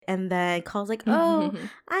and then calls like, oh,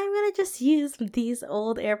 I'm gonna just use these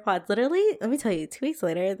old AirPods. Literally, let me tell you, 2 weeks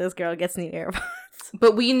later, this girl gets new AirPods.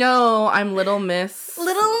 But we know I'm Little Miss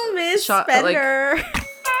Spender.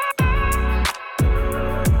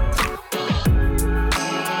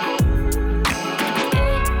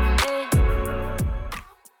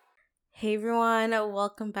 Hey everyone,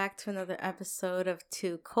 welcome back to another episode of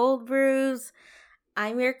Two Cold Brews.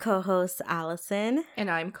 I'm your co-host, Allison. And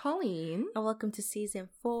I'm Colleen. And welcome to Season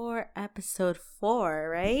 4, Episode 4,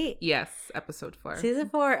 right? Yes, Episode 4. Season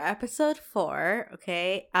 4, Episode 4,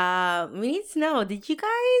 okay? We need to know, did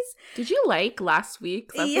you like last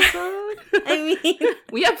week's episode? Yeah. I mean...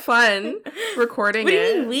 we had fun recording what it. What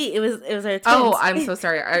do you mean we? It was our twins. Oh, I'm so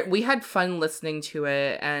sorry. We had fun listening to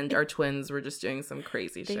it, and our twins were just doing some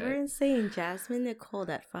crazy shit. They were insane. Jasmine Nicole,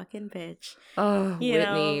 that fucking bitch. Oh,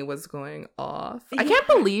 Whitney was going off. I can't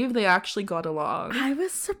believe they actually got along. I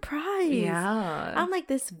was surprised. Yeah. I'm like,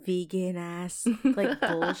 this vegan ass, like,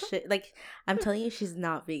 bullshit. Like, I'm telling you, she's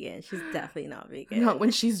not vegan. She's definitely not vegan. Not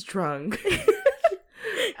when she's drunk.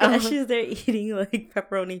 Yeah, she's there eating, like,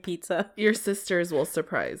 pepperoni pizza. Your sisters will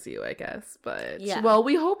surprise you, I guess. But, yeah. Well,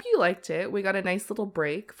 we hope you liked it. We got a nice little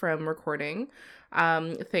break from recording.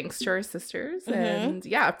 Thanks to our sisters. Mm-hmm. And,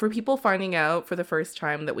 yeah, for people finding out for the first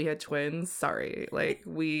time that we had twins, sorry. Like,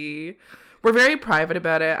 we're very private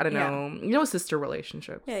about it. I don't know. Sister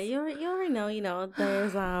relationships. Yeah, you already know,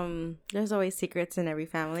 there's always secrets in every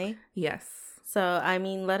family. Yes. So, I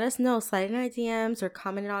mean, let us know. Slide in our DMs or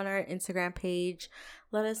comment on our Instagram page.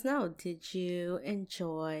 Let us know. Did you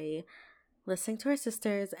enjoy listening to our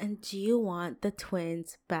sisters? And do you want the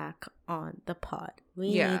twins back on the pod?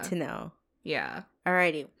 We need to know. Yeah.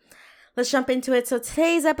 Alrighty. Let's jump into it. So,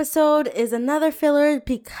 today's episode is another filler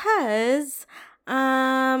because...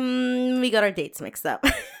 we got our dates mixed up.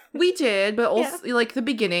 We did, but also like the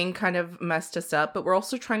beginning kind of messed us up, but we're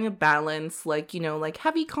also trying to balance like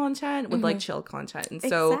heavy content with like chill content. And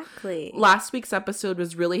so last week's episode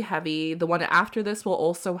was really heavy. The one after this will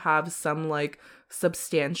also have some like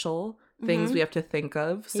substantial things we have to think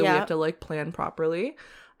of. So we have to like plan properly.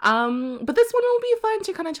 But this one will be fun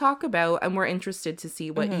to kind of talk about, and we're interested to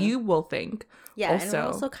see what you will think. Yeah, also. And we're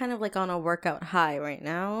also kind of like on a workout high right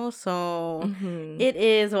now. So it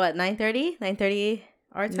is what, 9:30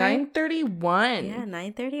 our time? 9:31. Yeah,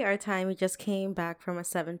 9:30 our time. We just came back from a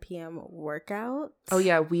 7 p.m. workout. Oh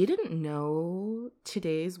yeah, we didn't know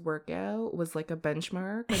today's workout was like a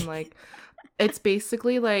benchmark, and like it's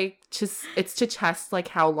basically like it's to test like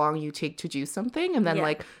how long you take to do something, and then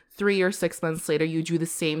like 3 or 6 months later, you do the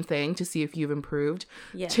same thing to see if you've improved.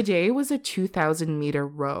 Yeah. Today was a 2,000 meter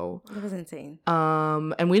row. It was insane.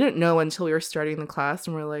 And we didn't know until we were starting the class,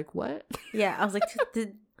 and we're like, what? Yeah, I was like,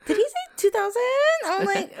 did he say 2,000? I'm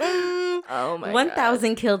like, oh my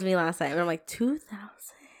 1,000 killed me last night. And I'm like, 2,000?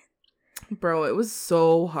 Bro, it was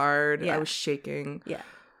so hard. Yeah. I was shaking. Yeah.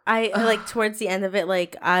 I like towards the end of it,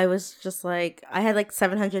 like I was just like, I had like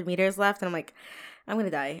 700 meters left, and I'm like, I'm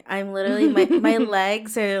gonna die. I'm literally my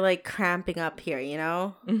legs are like cramping up here, you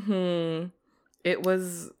know? It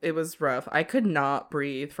was rough. I could not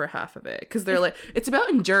breathe for half of it because they're like, it's about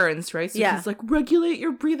endurance, right? So he's like, regulate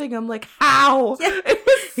your breathing. I'm like, how? Yeah.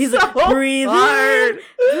 He's so like, breathe hard.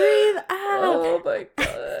 Breathe out. Oh my god!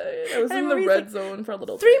 I was in the red zone for a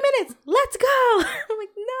little 3 minutes. Let's go. I'm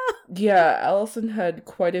like, no. Yeah, Allison had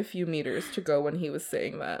quite a few meters to go when he was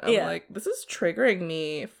saying that. I'm like, this is triggering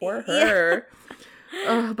me for her.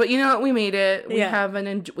 But you know what? We made it. We have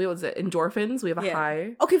endorphins. We have a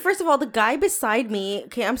high. Okay, first of all, the guy beside me,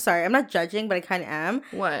 okay, I'm sorry. I'm not judging, but I kind of am.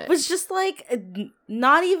 What? Was just like,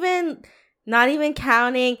 not even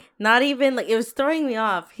counting, not even, like, it was throwing me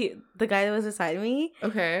off. The guy that was beside me.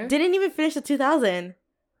 Okay. Didn't even finish the 2,000.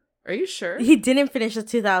 Are you sure? He didn't finish the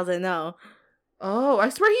 2,000, no. Oh, I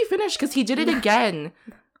swear he finished because he did it again.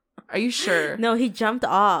 Are you sure? No, he jumped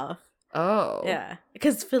off. Oh. Yeah.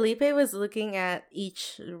 Because Felipe was looking at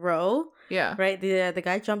each row. Yeah. Right? The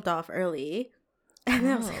guy jumped off early. And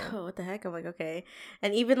I was like, oh, what the heck? I'm like, okay.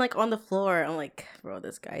 And even like on the floor, I'm like, bro,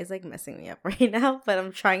 this guy is like messing me up right now. But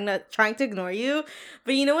I'm trying to ignore you.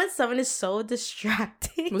 But you know what? Someone is so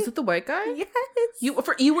distracting. Was it the white guy? Yes.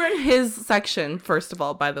 You were in his section, first of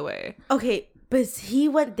all, by the way. Okay. But he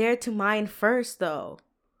went there to mine first, though.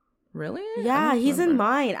 Really? Yeah, he's in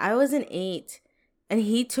mine. I was in 8. And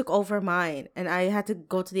he took over mine, and I had to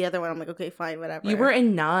go to the other one. I'm like, okay, fine, whatever. You were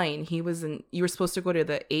in 9. You were supposed to go to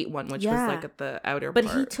the 8 one, which was like at the outer part.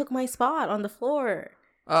 But he took my spot on the floor.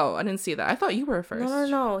 Oh, I didn't see that. I thought you were first.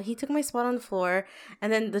 No. He took my spot on the floor,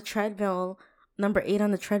 and then the treadmill, number 8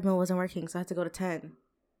 on the treadmill wasn't working, so I had to go to 10.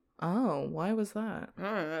 Oh, why was that? I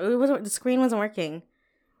don't know. The screen wasn't working.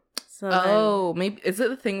 So maybe is it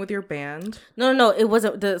the thing with your band? No, it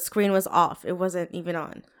wasn't. The screen was off. It wasn't even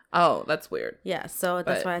on. Oh, that's weird. Yeah, so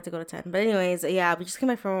that's why I had to go to 10. But anyways, yeah, we just came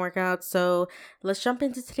back from a workout, so let's jump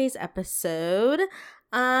into today's episode.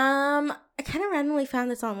 I kind of randomly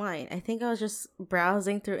found this online. I think I was just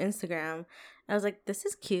browsing through Instagram. I was like, this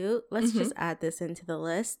is cute. Let's just add this into the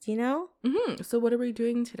list, you know? Mm-hmm. So what are we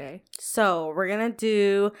doing today? So we're going to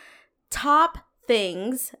do top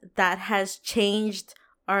things that has changed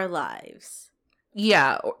our lives.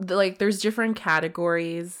 Yeah, like there's different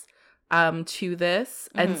categories to this.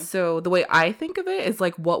 And so the way I think of it is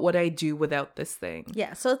like, what would I do without this thing?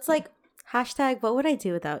 Yeah, so it's like hashtag, what would I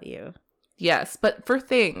do without you? Yes, but for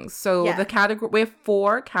things. So the category, we have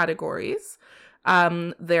 4 categories.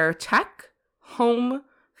 They're tech, home,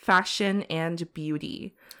 fashion, and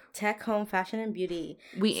beauty. Tech, home, fashion, and beauty.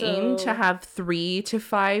 We aim to have 3 to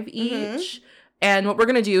 5 each. And what we're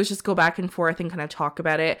going to do is just go back and forth and kind of talk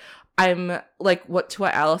about it. I'm like what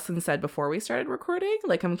Allison said before we started recording.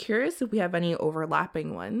 Like, I'm curious if we have any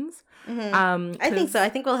overlapping ones. I think so. I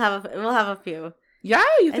think we'll have a few. Yeah,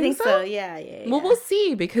 you think so? I think so. Yeah. Well, we'll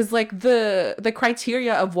see, because like the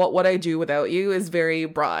criteria of what would I do without you is very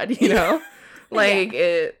broad, you know? Like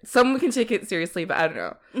someone can take it seriously, but I don't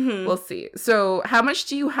know. We'll see. So how much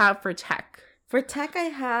do you have for tech? For tech, I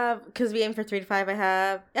have, because we aim for 3 to 5, I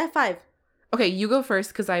have 5. Okay, you go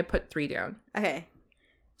first because I put 3 down. Okay.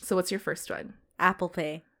 So what's your first one? Apple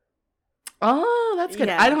Pay. Oh, that's good.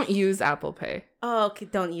 Yeah. I don't use Apple Pay. Oh, okay.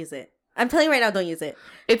 Don't use it. I'm telling you right now, don't use it.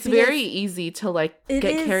 It's very easy to like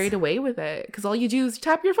get carried away with it because all you do is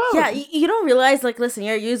tap your phone. Yeah, you don't realize, like, listen,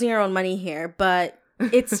 you're using your own money here, but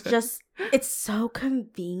it's just, it's so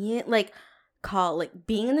convenient. Like,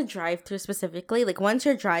 being in the drive-thru specifically, like, once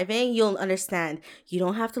you're driving, you'll understand. You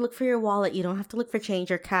don't have to look for your wallet. You don't have to look for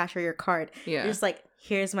change or cash or your card. Yeah. You're just like,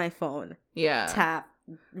 here's my phone. Yeah. Tap.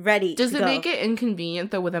 Ready. Does it make it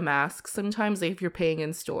inconvenient though with a mask sometimes, like if you're paying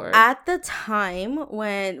in store? At the time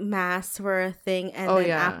when masks were a thing and then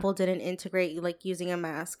Apple didn't integrate like using a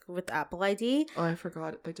mask with Apple ID. Oh, I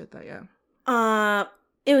forgot they did that, yeah.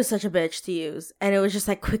 It was such a bitch to use, and it was just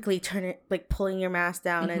like quickly pulling your mask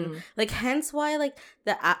down, and like hence why like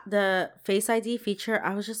the Face ID feature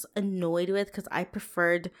I was just annoyed with, because I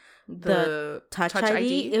preferred the touch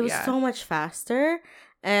ID. It was so much faster.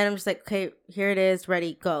 And I'm just like, okay, here it is,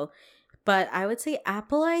 ready, go. But I would say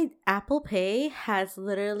Apple Pay has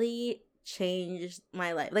literally changed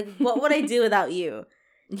my life. Like, what would I do without you?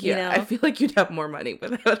 You know? I feel like you'd have more money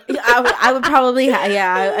without it. I would probably,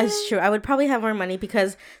 it's true. I would probably have more money,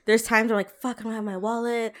 because there's times where I'm like, fuck, I don't have my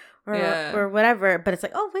wallet or whatever. But it's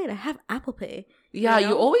like, oh, wait, I have Apple Pay. Yeah,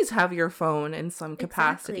 you always have your phone in some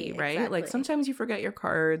capacity, right? Exactly. Like sometimes you forget your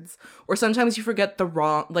cards, or sometimes you forget the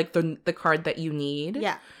wrong, like the card that you need.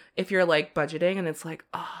 Yeah. If you're like budgeting and it's like,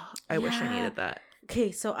 oh, I wish I needed that.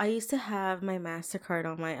 Okay, so I used to have my MasterCard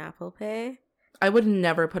on my Apple Pay. I would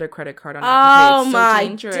never put a credit card on Apple Pay. It's so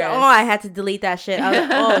dangerous. Oh, I had to delete that shit. I was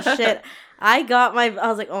like, oh shit. I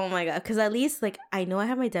was like, oh my god, because at least like I know I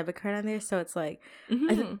have my debit card on there, so it's like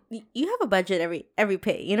you have a budget every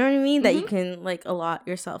pay. You know what I mean? That you can like allot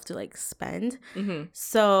yourself to like spend.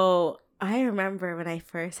 So I remember when I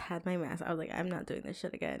first had my mask, I was like, I'm not doing this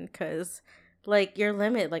shit again, because like your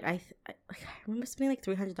limit, like I remember spending like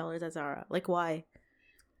 $300 at Zara. Like, why?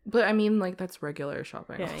 But I mean, like, that's regular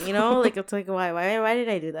shopping. Yeah, you know, like it's like why did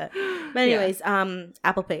I do that? But anyways,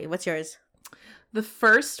 Apple Pay. What's yours? The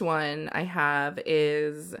first one I have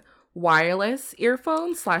is wireless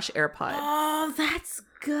earphones / AirPods. Oh, that's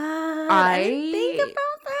good. I didn't think about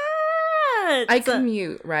that. I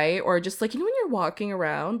commute, right? Or just like, you know, when you're walking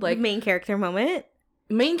around, like main character moment,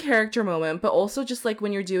 but also just like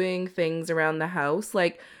when you're doing things around the house,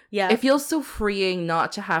 like it feels so freeing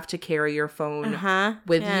not to have to carry your phone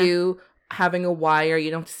with you. Having a wire, you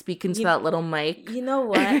don't have to speak into that little mic. You know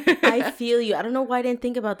what? I feel you. I don't know why I didn't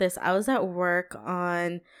think about this. I was at work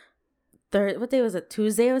on what day was it?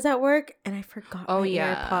 Tuesday I was at work, and I forgot my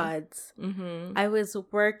AirPods. I was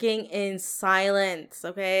working in silence,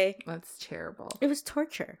 okay? That's terrible. It was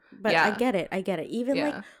torture. But I get it. Even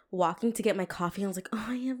like walking to get my coffee, I was like, oh,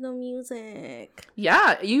 I have no music.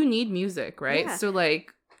 Yeah, you need music, right? Yeah. So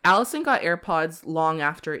like Allison got AirPods long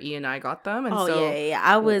after E and I got them. And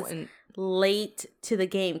I was late to the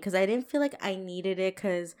game because I didn't feel like I needed it,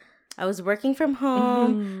 because I was working from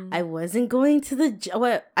home. I wasn't going to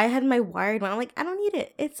the I had my wired one. I'm like, I don't need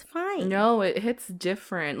it. It's fine. No, it hits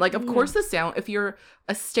different. Like, of course, the sound, if you're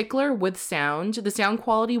a stickler with sound, the sound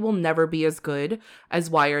quality will never be as good as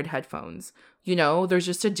wired headphones. You know, there's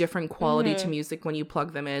just a different quality to music when you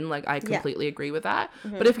plug them in. Like, I completely agree with that.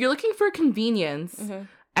 But if you're looking for convenience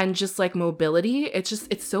and just like mobility.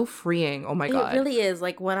 It's so freeing. Oh my God. It really is.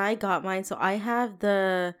 Like when I got mine, so I have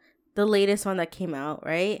the latest one that came out,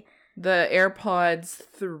 right? The AirPods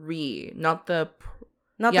 3, not the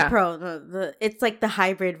the Pro. It's like the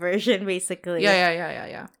hybrid version, basically.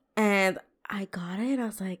 Yeah. And I got it, and I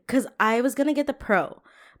was like, because I was gonna get the Pro,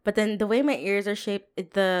 but then the way my ears are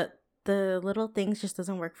shaped, the little things just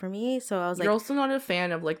doesn't work for me. So I was like, you're also not a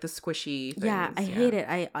fan of like the squishy things. Yeah, I hate it.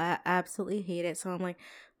 I absolutely hate it. So I'm like,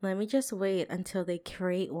 let me just wait until they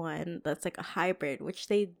create one that's like a hybrid, which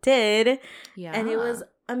they did. Yeah. And it was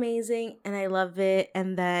amazing, and I love it.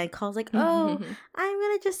 And then Cole's like, oh, I'm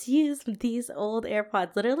gonna just use these old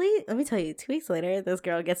AirPods. Literally, let me tell you, 2 weeks later, this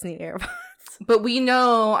girl gets new AirPods. But we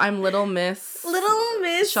know I'm Little Miss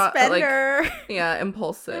Spender. Like, yeah,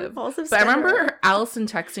 impulsive spender. But I remember Allison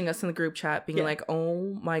texting us in the group chat being like,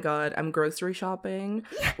 oh my God, I'm grocery shopping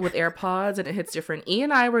with AirPods, and it hits different. E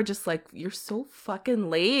and I were just like, you're so fucking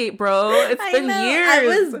late, bro. It's been years. I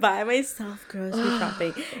was by myself grocery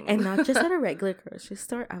shopping, and not just at a regular grocery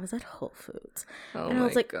store. I was at Whole Foods. And I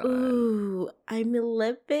was like, God. Ooh, I'm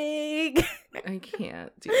lipping. I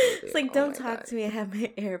can't do it. It's like, don't talk to me. I have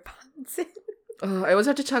my AirPods in. I always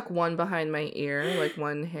have to tuck one behind my ear, like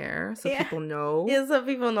one hair, so people know. Yeah, so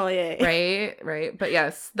people know, yeah. Right. But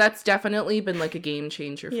yes, that's definitely been like a game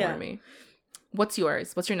changer for me. What's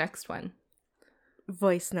yours? What's your next one?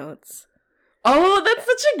 Voice notes. Oh, that's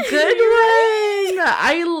such a good one.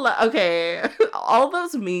 Okay. All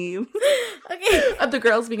those memes. Okay. Of the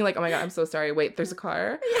girls being like, oh my God, I'm so sorry. Wait, there's a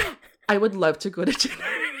car. Yeah. I would love to go to dinner.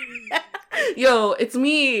 Yo, it's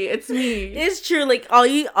me. It's true. Like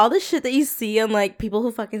all the shit that you see on like people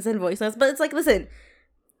who fucking send voice notes, but it's like, listen,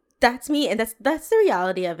 that's me, and that's the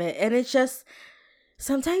reality of it. And it's just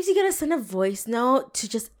sometimes you gotta send a voice note to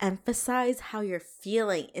just emphasize how you're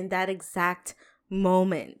feeling in that exact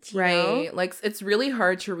moment, right? Know? Like it's really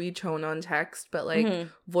hard to read tone on text, but like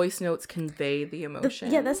voice notes convey the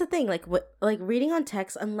emotion. Yeah, that's the thing. Like reading on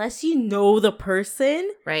text, unless you know the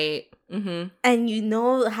person, right? And you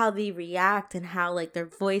know how they react and how like their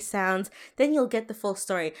voice sounds, then you'll get the full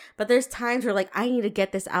story. But there's times where like I need to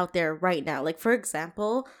get this out there right now. Like for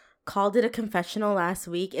example, Call did a confessional last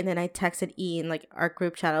week, and then I texted E in like our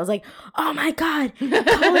group chat. I was like, oh my God,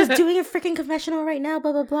 Call is doing a freaking confessional right now,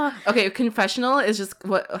 blah blah blah. Okay, confessional is just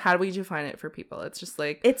how do we define it for people? It's just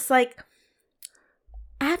like, it's like,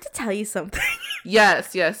 I have to tell you something.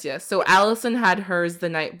 Yes. So Allison had hers the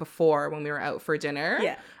night before when we were out for dinner.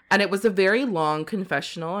 Yeah. And it was a very long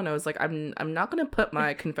confessional, and I was like, I'm not gonna put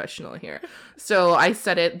my confessional here. So I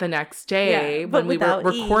said it the next day when we were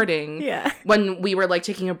recording. Yeah. When we were like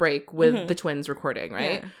taking a break with the twins recording,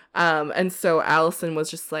 right? Yeah. And so Allison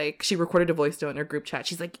was just like, she recorded a voice note in her group chat.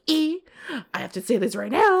 She's like, E, I have to say this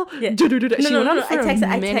right now. Yeah. She went on for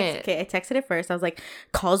a minute. I texted it first. I was like,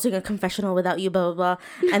 Call's doing a confessional without you, blah blah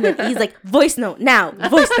blah. And then he's like, voice note now,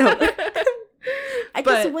 voice note. I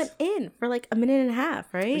just went in for like a minute and a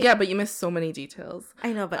half, right? Yeah, but you missed so many details.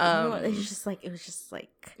 I know, but you know what? It was just like it was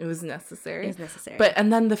necessary. It was necessary. But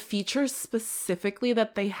and then the features specifically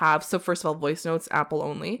that they have. So first of all, voice notes, Apple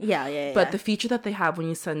only. Yeah. But the feature that they have when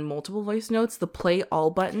you send multiple voice notes, the play all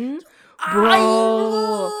button,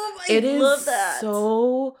 bro, it is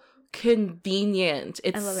so convenient.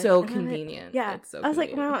 It's so convenient. Yeah. It's so I was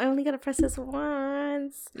like, wow, I only gotta press this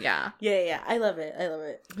once. Yeah. Yeah. I love it.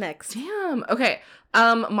 Next. Damn. Okay.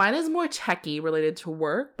 Mine is more techie related to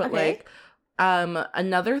work, but like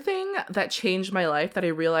another thing that changed my life that I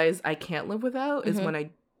realized I can't live without is when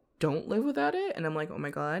I don't live without it, and I'm like, oh my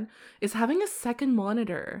God, is having a second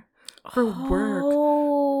monitor for work.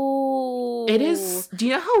 It is. Do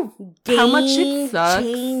you know how much it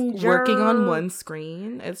sucks working on one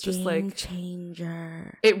screen? It's just like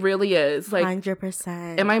changer. It really is. Like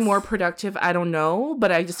 100%. Am I more productive? I don't know,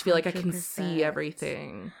 but I just feel like I can see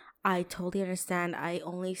everything. I totally understand. I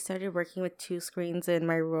only started working with 2 screens in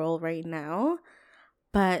my role right now,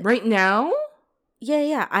 but right now,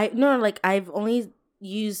 yeah. I've only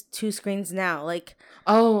used 2 screens now. Like,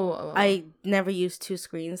 I never used 2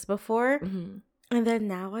 screens before. And then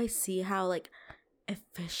now I see how like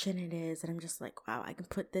efficient it is, and I'm just like, wow, I can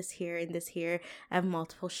put this here and this here. I have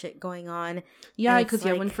multiple shit going on. Yeah, because you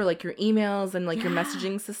have one for like your emails and like your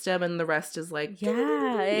messaging system, and the rest is like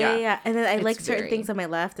yeah. And then I like certain things on my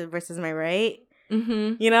left versus my right.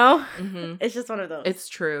 You know, it's just one of those. It's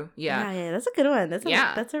true. Yeah. That's a good one.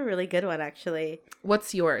 That's a really good one, actually.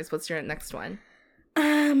 What's yours? What's your next one?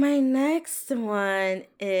 My next one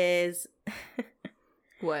is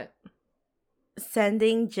what?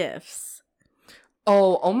 Sending GIFs.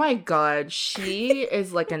 Oh my God. She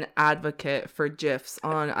is like an advocate for GIFs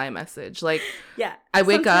on iMessage. Like, yeah, I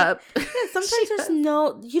wake up. Yeah, sometimes there's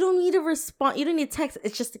you don't need a response. You don't need text.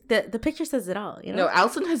 It's just the picture says it all. You know. No,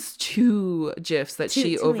 Allison has 2 GIFs that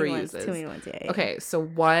she overuses. Too many ones, yeah. Okay, so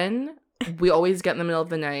one we always get in the middle of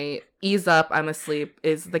the night. Ease up, I'm asleep.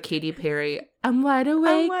 Is the Katy Perry? I'm wide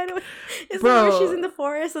awake. Is that where she's in the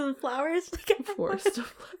forest of flowers? Forest of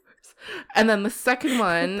flowers. And then the second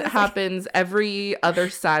one happens every other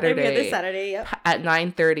Saturday. Every other Saturday, yep. At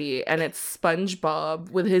 9:30, and it's SpongeBob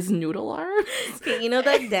with his noodle arms. Okay, you know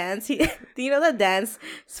that dance? Do you know that dance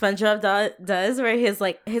SpongeBob does where his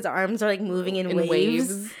arms are like moving in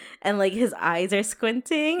waves? And like his eyes are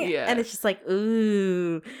squinting, and it's just like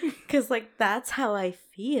ooh, because like that's how I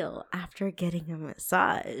feel after getting a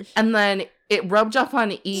massage. And then it rubbed off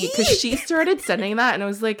on E because she started sending that, and I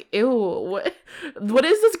was like, ew, what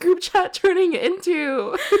is this group chat turning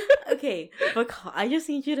into? Okay, but I just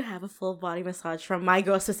need you to have a full body massage from my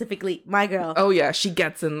girl, specifically my girl. Oh yeah, she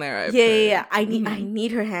gets in there. Yeah. I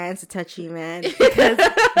need her hands to touch you, man, because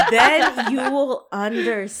then you will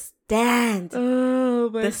understand.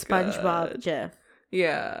 The SpongeBob GIF.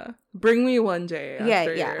 Yeah. Bring me one day.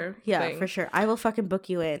 Yeah, for sure. I will fucking book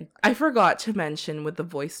you in. I forgot to mention with the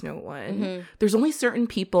voice note one, there's only certain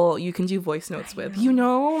people you can do voice notes with. You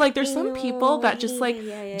know? Like, there's some people that just, like,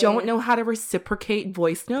 don't know how to reciprocate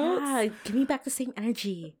voice notes. Yeah, give me back the same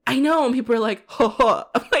energy. I know. And people are like, haha.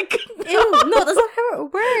 I'm like, no. Ew, no, that's not how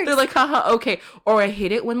it works. They're like, haha, okay. Or I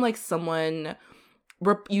hate it when, like, someone...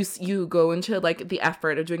 you go into like the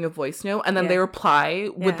effort of doing a voice note and then they reply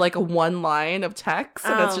with like a one line of text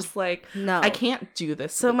and it's just like no, I can't do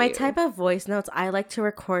this. So my type of voice notes, I like to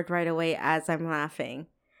record right away as I'm laughing,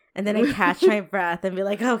 and then I catch my breath and be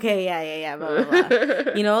like, okay, yeah, blah, blah,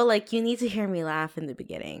 blah. You know, like you need to hear me laugh in the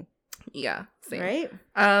beginning. Yeah, same. Right?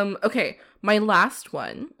 Okay, my last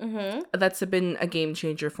one that's been a game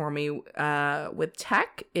changer for me with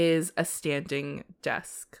tech is a standing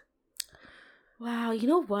desk. Wow, you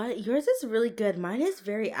know what? Yours is really good. Mine is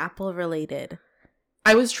very Apple related.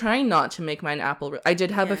 I was trying not to make mine Apple. I did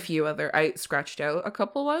have a few other. I scratched out a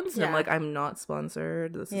couple ones. And I'm like, I'm not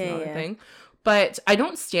sponsored. This is not a thing. But I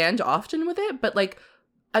don't stand often with it. But like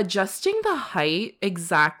adjusting the height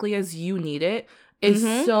exactly as you need it is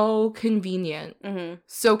so convenient.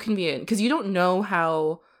 So convenient. Because you don't know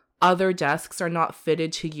how other desks are not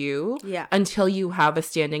fitted to you until you have a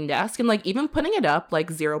standing desk. And like even putting it up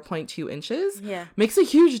like 0.2 inches makes a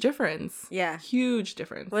huge difference. Yeah. Huge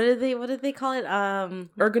difference. What did they call it?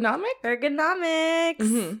 Ergonomics.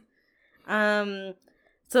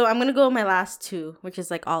 So I'm gonna go with my last two, which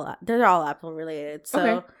is like they're all Apple related.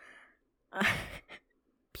 So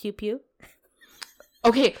Pew Pew.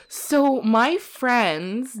 Okay, so my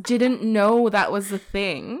friends didn't know that was a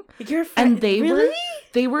thing. Your friend, and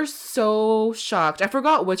they were so shocked. I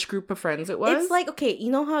forgot which group of friends it was. It's like, okay, you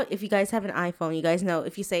know how if you guys have an iPhone, you guys know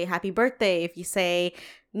if you say happy birthday, if you say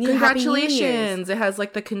congratulations, it has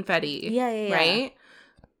like the confetti. Yeah. Right?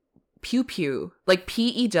 Pew Pew, like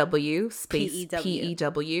PEW space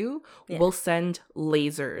PEW will send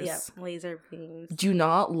lasers. Yeah, laser beams. Do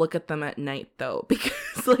not look at them at night though,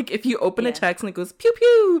 because like if you open a text and it goes pew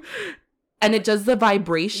pew, and it does the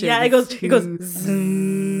vibration. Yeah, it goes zzz.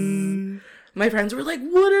 My friends were like,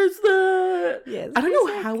 "What is that?" Yeah, I don't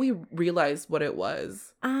know how we realized what it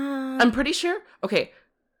was. I'm pretty sure. Okay,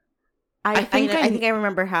 I think I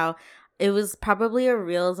remember how it was probably a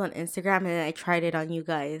Reels on Instagram, and I tried it on you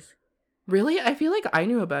guys. Really? I feel like I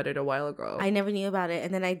knew about it a while ago. I never knew about it.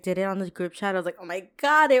 And then I did it on the group chat. I was like, oh my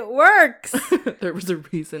God, it works. There was a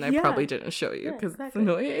reason I probably didn't show you because it's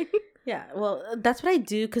annoying. Yeah, well, that's what I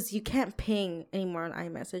do because you can't ping anymore on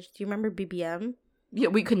iMessage. Do you remember BBM? Yeah,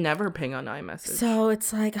 we could never ping on iMessage. So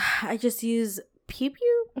it's like, I just use Pew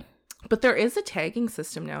Pew. But there is a tagging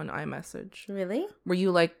system now in iMessage. Really? Where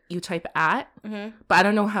you type at, but I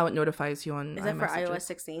don't know how it notifies you on iMessage. Is that for iOS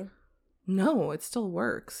 16? No, it still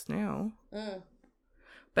works now.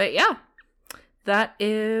 But yeah, that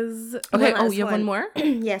is... Okay, you have one more?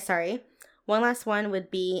 Yeah, sorry. One last one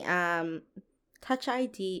would be Touch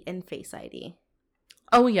ID and Face ID.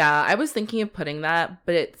 Oh yeah, I was thinking of putting that,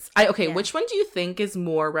 but it's... which one do you think is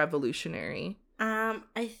more revolutionary?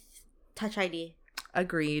 Touch ID.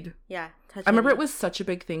 Agreed. Yeah. I remember it was such a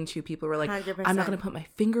big thing too. People were like, 100%. I'm not going to put my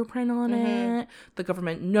fingerprint on it. The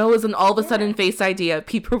government knows. And all of a sudden, Face ID,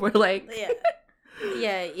 people were like...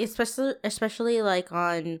 Yeah, especially like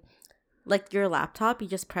on like your laptop, you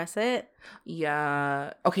just press it.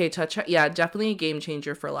 Yeah. Okay, definitely a game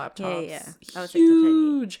changer for laptops. Yeah. I would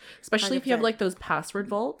huge. Especially 100%. If you have like those password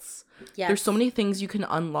vaults. Yeah. There's so many things you can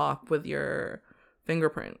unlock with your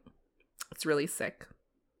fingerprint. It's really sick.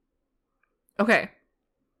 Okay.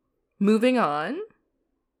 Moving on.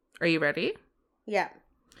 Are you ready? Yeah.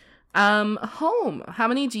 Home. How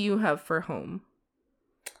many do you have for home?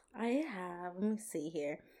 I have, let me see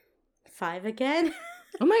here. 5 again.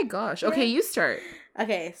 Oh my gosh. Okay, you start.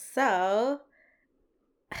 Okay, so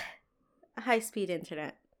high-speed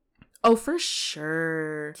internet. Oh, for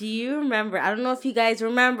sure. Do you remember? I don't know if you guys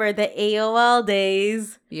remember the AOL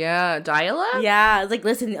days. Yeah, dial-up? Yeah, I was like,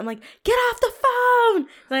 listen, I'm like, get off the phone!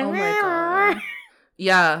 Like, oh my god.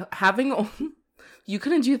 Yeah, you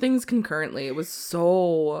couldn't do things concurrently. It was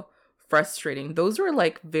so frustrating. Those were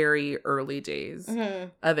like very early days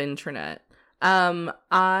of internet.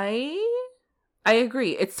 I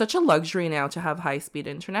agree. It's such a luxury now to have high-speed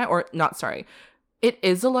internet, or not, sorry. It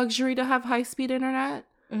is a luxury to have high-speed internet,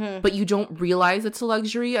 but you don't realize it's a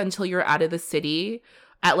luxury until you're out of the city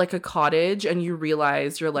at like a cottage and you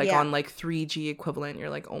realize you're like on like 3G equivalent. You're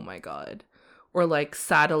like, oh my God. Or like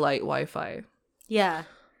satellite Wi-Fi. Yeah.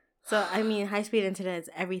 So, I mean, high-speed internet is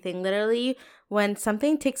everything. Literally, when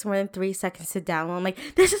something takes more than 3 seconds to download, I'm like,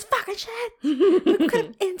 this is fucking shit! What kind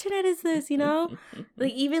of internet is this, you know?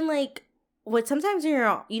 Like, even like, sometimes when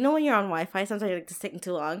you're on Wi-Fi, sometimes it's taking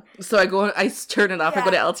too long. So I turn it off, I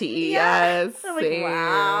go to LTE. Yeah. Yes, I'm like,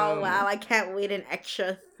 wow, I can't wait an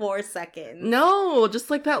extra 4 seconds. No,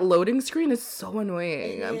 just like that loading screen is so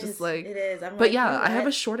annoying. I'm just like, it is. But like, yeah, I have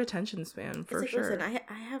a short attention span for sure. Listen, I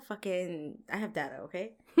have data,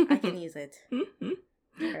 okay? I can use it. All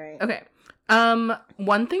right. Okay.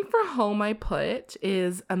 One thing for home I put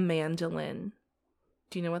is a mandolin.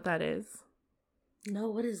 Do you know what that is? No,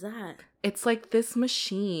 what is that? It's like this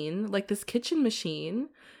machine, like this kitchen machine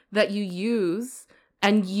that you use,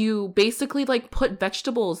 and you basically like put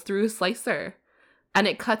vegetables through a slicer and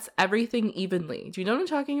it cuts everything evenly. Do you know what I'm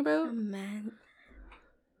talking about? Oh, man.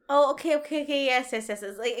 Oh, okay. Yes. It's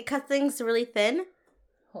like it cuts things really thin.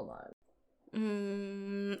 Hold on.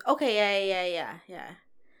 Okay, yeah.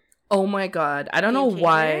 Oh my God. I don't know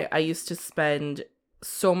why I used to spend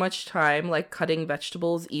so much time like cutting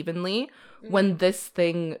vegetables evenly. When this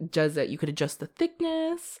thing does it, you could adjust the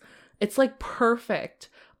thickness. It's like perfect.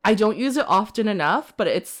 I don't use it often enough, but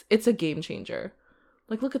it's a game changer.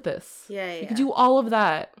 Like, look at this. Yeah. You can do all of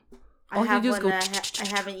that. All I have one that I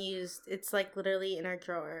haven't used. It's like literally in our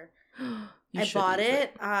drawer. I bought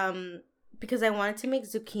it because I wanted to make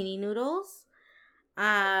zucchini noodles.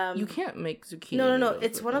 You can't make zucchini. No.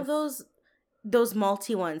 It's one of those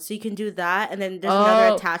multi ones, so you can do that, and then there's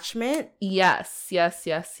another attachment. Yes. They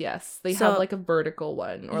have like a vertical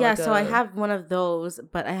one. Or yeah, so I have one of those,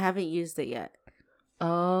 but I haven't used it yet.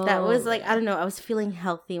 Oh, that was like, I don't know, I was feeling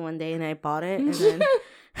healthy one day and I bought it, and then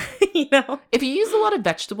if you use a lot of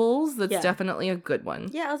vegetables, that's definitely a good one.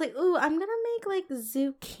 Yeah, I was like, ooh, I'm gonna make like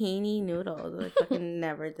zucchini noodles. I fucking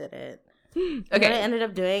never did it. Okay, what I ended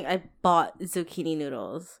up doing, I bought zucchini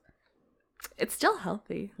noodles. It's still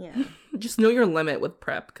healthy. Yeah. Just know your limit with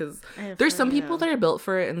prep, because there's some people that are built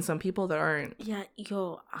for it and some people that aren't. Yeah,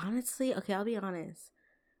 honestly, okay, I'll be honest.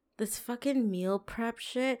 This fucking meal prep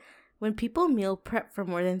shit, when people meal prep for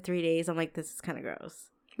more than 3 days, I'm like, this is kind of gross.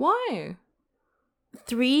 Why?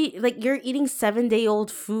 You're eating 7-day-old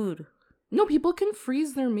food. No, people can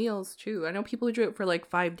freeze their meals too. I know people who do it for like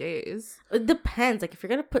 5 days. It depends. Like, if you're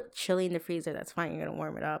going to put chili in the freezer, that's fine. You're going to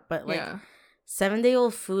warm it up. But like... Yeah.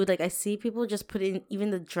 7-day-old food, like I see people just put in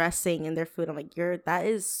even the dressing in their food. I'm like, that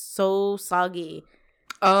is so soggy.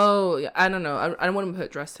 Oh, yeah, I don't know. I don't want to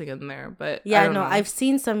put dressing in there, but yeah, no, I've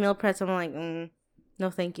seen some meal preps. I'm like, no,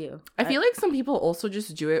 thank you. I feel like some people also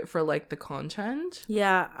just do it for like the content.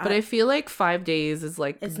 Yeah, but I feel like 5 days is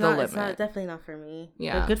like the limit. It's definitely not for me.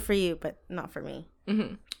 Yeah, like, good for you, but not for me.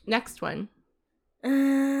 Mm-hmm. Next one. Let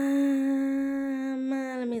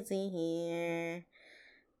me see here.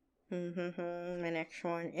 My next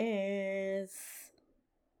one is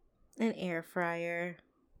an air fryer.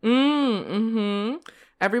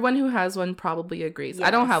 Everyone who has one probably agrees. Yes.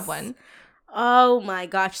 I don't have one. Oh my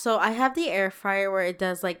gosh. So I have the air fryer where it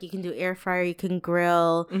does like, you can do air fryer, you can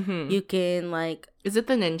grill, you can like... Is it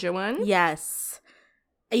the Ninja one? Yes.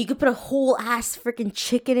 And you could put a whole ass freaking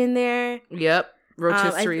chicken in there. Yep.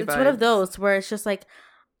 Rotisserie It's one of those where it's just like,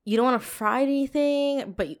 you don't want to fry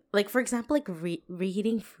anything, but like, for example, like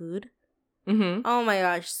reheating food. Oh my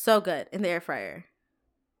gosh, so good in the air fryer.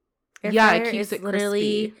 Air fryer it keeps it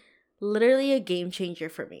crispy. Literally a game changer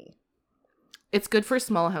for me. It's good for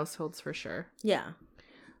small households for sure. Yeah.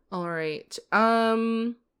 All right.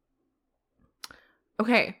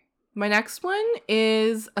 Okay. My next one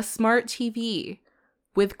is a smart TV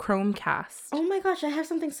with Chromecast. Oh my gosh, I have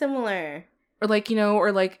something similar. Or like,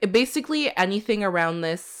 or like basically anything around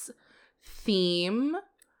this theme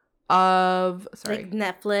like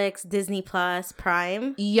Netflix, Disney Plus,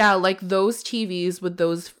 Prime. Yeah, like those TVs with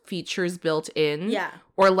those features built in. Yeah.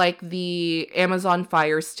 Or like the Amazon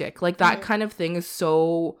Fire Stick. Like that kind of thing is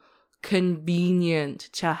so convenient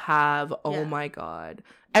to have. Oh my God.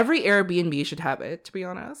 Every Airbnb should have it, to be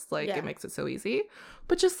honest. Like it makes it so easy.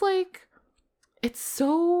 But just like, it's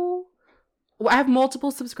so... I have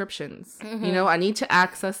multiple subscriptions. You know, I need to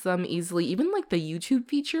access them easily. Even like the YouTube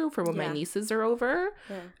feature for when my nieces are over.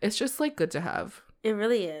 Yeah. It's just like good to have. It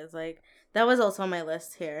really is. Like that was also on my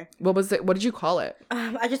list here. What was it? What did you call it?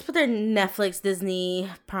 I just put their Netflix, Disney,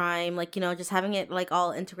 Prime, like, you know, just having it like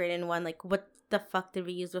all integrated in one. Like what the fuck did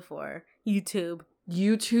we use before? YouTube.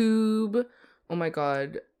 Oh my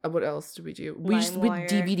God. What else did we do? We just with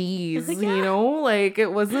DVDs, you know? Like,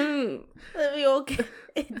 it wasn't...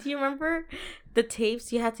 Do you remember the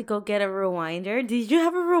tapes? You had to go get a rewinder. Did you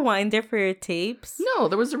have a rewinder for your tapes? No,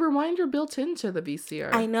 there was a rewinder built into the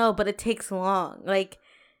VCR. I know, but it takes long. Like,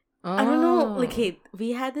 I don't know. Like, hey,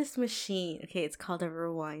 we had this machine. Okay, it's called a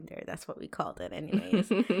rewinder. That's what we called it anyways.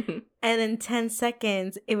 And in 10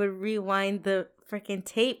 seconds, it would rewind the freaking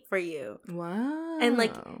tape for you. Wow. And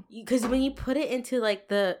like, because when you put it into like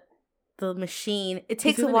the machine, it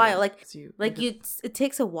takes a while. It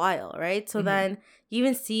takes a while, right? So then you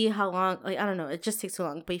even see how long. Like, I don't know, it just takes so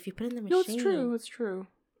long. But if you put it in the machine, no, it's true.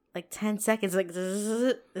 Like 10 seconds, like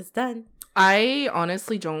it's done. I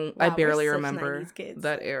honestly don't. Wow, I barely remember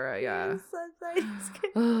that era. Yeah.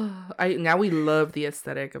 Now we love the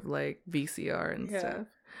aesthetic of like VCR and stuff.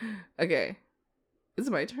 Okay, is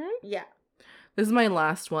it my turn? Yeah. This is my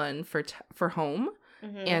last one for home,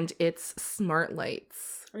 and it's smart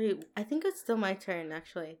lights. Wait, I think it's still my turn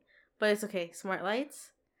actually, but it's okay. Smart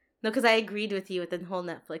lights? No, because I agreed with you with the whole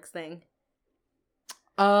Netflix thing.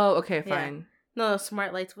 Oh, okay, fine. No,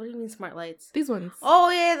 smart lights. What do you mean smart lights? These ones. Oh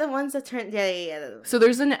yeah, the ones that turn. Yeah. So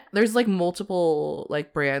there's like multiple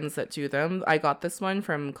like brands that do them. I got this one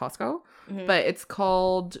from Costco, but it's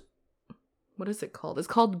called. What is it called? It's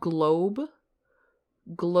called Globe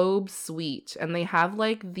Suite, and they have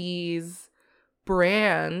like these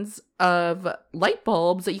brands of light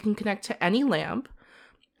bulbs that you can connect to any lamp,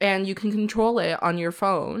 and you can control it on your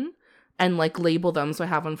phone and like label them. So I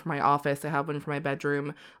have one for my office, I have one for my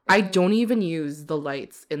bedroom. I don't even use the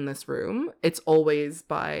lights in this room. It's always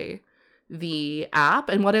by the app,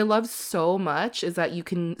 and what I love so much is that you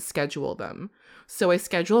can schedule them. So I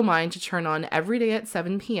schedule mine to turn on every day at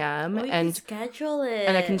 7 p.m. and schedule it.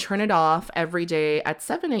 And I can turn it off every day at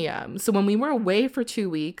 7 a.m. So when we were away for 2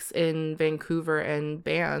 weeks in Vancouver and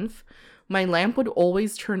Banff, my lamp would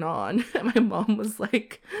always turn on. And my mom was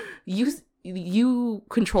like, you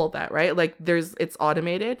control that, right? Like it's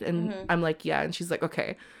automated. And I'm like, yeah. And she's like,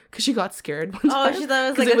 okay. Because she got scared one time. Oh, she thought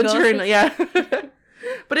it was like a ghost. Yeah.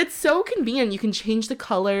 But it's so convenient. You can change the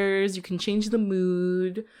colors. You can change the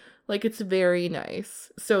mood. Like, it's very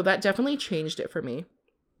nice. So that definitely changed it for me.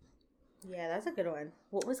 Yeah, that's a good one.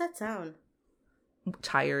 What was that sound?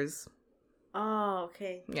 Tires. Oh,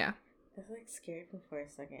 okay. Yeah. That like scared me for a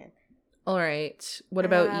second. All right. What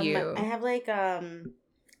about you? I have like You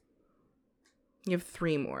have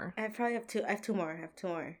 3 more. I probably have 2. I have 2 more.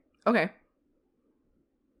 Okay.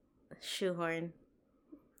 Shoehorn.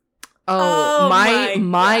 Oh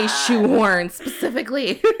my shoehorn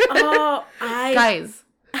specifically. Guys,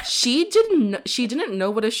 she didn't know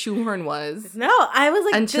what a shoehorn was. No, I was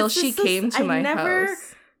like, until she came to my house. I never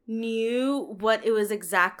knew what it was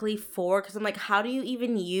exactly for, because I'm like, how do you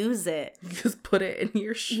even use it? You just put it in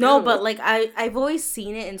your shoe. No, but like I've always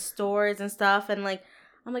seen it in stores and stuff, and like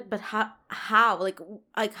I'm like, but how like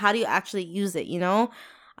how do you actually use it, you know?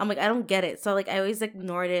 I'm like, I don't get it. So like I always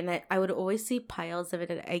ignored it, and I would always see piles of it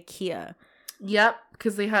at IKEA. Yep,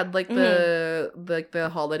 because they had like the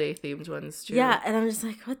holiday themed ones too. Yeah, and I'm just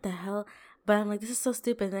like, what the hell? But I'm like, this is so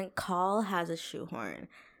stupid. And then Call has a shoehorn,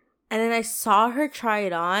 and then I saw her try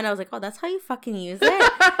it on. I was like, oh, that's how you fucking use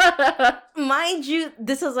it. Mind you,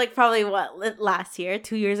 this was like probably last year,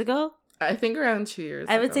 2 years ago. I think around 2 years.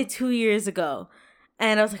 I would say 2 years ago.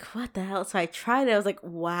 And I was like, what the hell? So I tried it. I was like,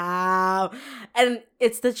 wow. And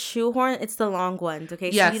it's the shoehorn. It's the long ones, okay?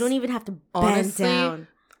 Yes. So you don't even have to bend down.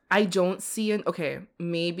 I don't see an... Okay,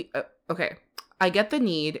 maybe... okay. I get the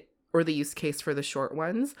need or the use case for the short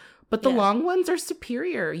ones, but the long ones are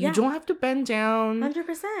superior. You don't have to bend down.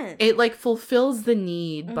 100%. It, like, fulfills the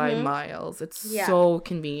need by miles. It's so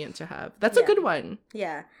convenient to have. That's a good one.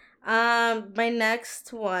 Yeah. My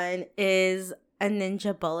next one is a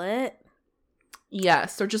Ninja Bullet.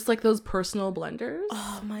 Yes, or just like those personal blenders.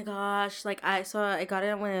 Oh my gosh. Like I got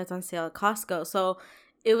it when it was on sale at Costco. So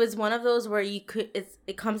it was one of those where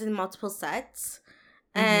it comes in multiple sets,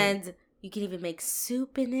 and You can even make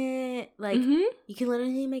soup in it. Like, you can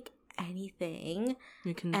literally make anything.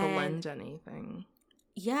 You can blend anything.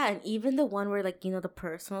 Yeah, and even the one where, like, you know, the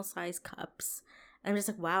personal size cups. I'm just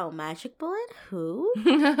like, wow, Magic Bullet? Who?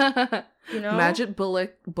 You know? Magic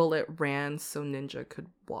Bullet ran so Ninja could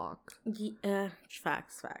walk.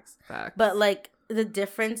 Facts. But, like, the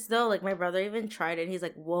difference, though, like, my brother even tried it. And he's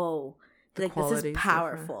like, whoa. He's like, this is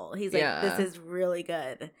powerful. Different. He's like, this is really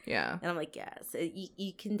good. Yeah. And I'm like, yes.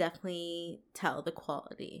 You can definitely tell the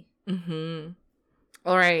quality. Mm-hmm.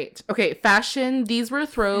 All right. Okay, fashion. These were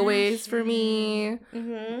throwaways for me.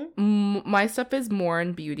 Mm-hmm. My stuff is more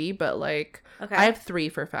in beauty, but like, I have 3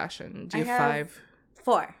 for fashion. Do you have 5?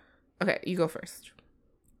 4. Okay, you go first.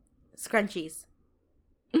 Scrunchies.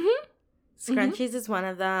 Mm-hmm. Scrunchies is one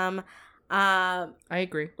of them. I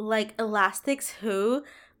agree. Like elastics,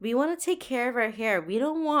 we want to take care of our hair. We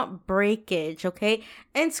don't want breakage, okay?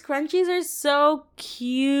 And scrunchies are so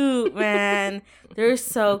cute, man. They're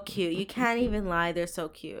so cute. You can't even lie. They're so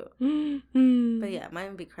cute. But yeah, mine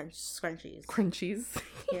would be scrunchies. Crunchies.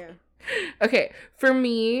 Yeah. Okay, for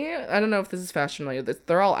me, I don't know if this is fashion related.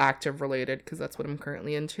 They're all active related because that's what I'm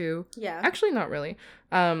currently into. Yeah. Actually, not really.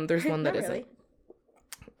 There's one that isn't. Really.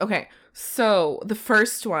 Okay, so the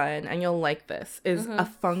first one, and you'll like this, is a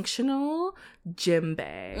functional gym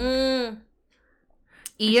bag. Tell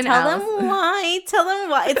them why. It's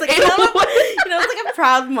like, it's like a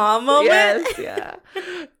proud mom moment. Yes, yeah.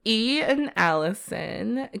 E and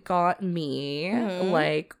Allison got me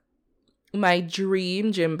like my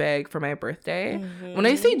dream gym bag for my birthday. When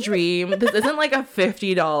I say dream, this isn't like a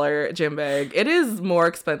 $50 gym bag. It is more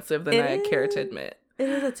expensive than I care to admit. It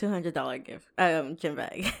is a $200 gift gym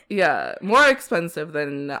bag. Yeah, more expensive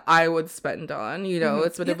than I would spend on. You know,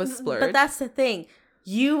 it's a bit of a splurge. But that's the thing.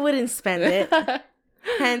 You wouldn't spend it.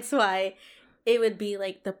 Hence why it would be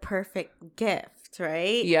like the perfect gift,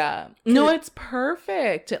 right? Yeah. No, it's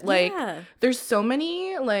perfect. Like, there's so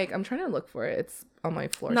many, like, I'm trying to look for it. It's on my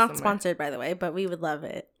floor Not sponsored, by the way, but we would love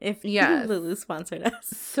it if Lulu sponsored us.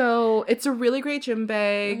 So it's a really great gym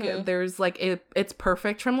bag. There's like, it's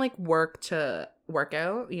perfect from like work to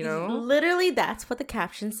workout, you know? Literally, that's what the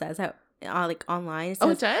caption says like online. It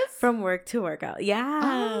says, it does? From work to workout. Yeah.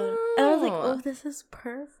 Oh. And I was like, oh, this is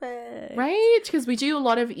perfect. Right? Because we do a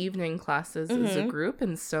lot of evening classes as a group.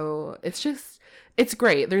 And so it's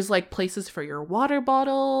great. There's like places for your water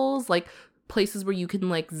bottles, like places where you can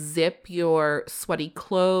like zip your sweaty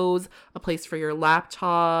clothes, a place for your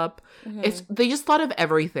laptop. They just thought of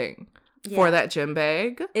everything. For that gym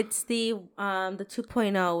bag. It's the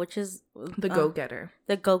 2.0, which is the Go-Getter.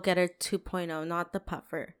 The Go-Getter 2.0, not the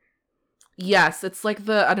puffer. Yes, it's like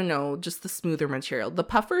I don't know, just the smoother material. The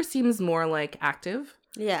puffer seems more like active.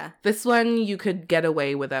 Yeah. This one you could get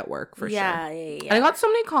away with at work for sure. Yeah. And I got so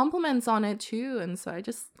many compliments on it too, and so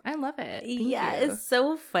I love it. Thank you. It's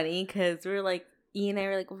so funny because we're like, Ian and I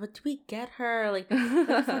were like, what do we get her? Like, what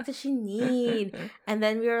the fuck does she need? And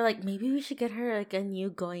then we were like, maybe we should get her like a new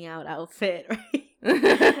going out outfit, right?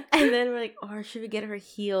 And then we're like, or should we get her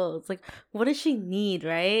heels? Like, what does she need,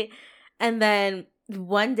 right? And then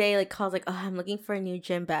one day, like, calls like, oh, I'm looking for a new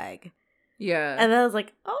gym bag. Yeah. And then I was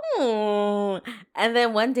like, oh. And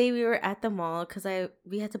then one day we were at the mall because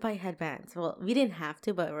we had to buy headbands. Well, we didn't have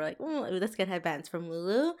to, but we're like, let's get headbands from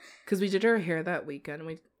Lulu. Because we did our hair that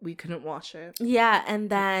weekend. We couldn't wash it. Yeah. And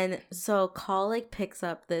then so Call like picks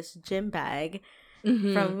up this gym bag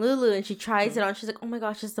from Lulu and she tries it on. She's like, oh my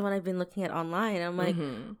gosh, this is the one I've been looking at online. And I'm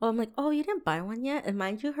like, oh, you didn't buy one yet? And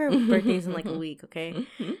mind you, her birthday's in like a week, okay?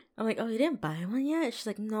 I'm like, oh, you didn't buy one yet? She's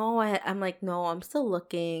like, no. I'm like, no, I'm still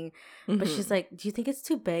looking. But she's like, do you think it's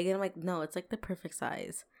too big? And I'm like, no, it's like the perfect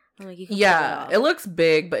size. I'm like, you can it looks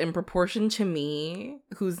big, but in proportion to me,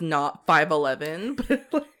 who's not 5'11", but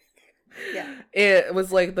like, it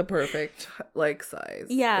was like the perfect like size.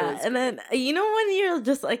 Yeah, and then you know when you're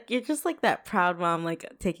just like that proud mom like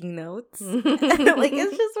taking notes. Like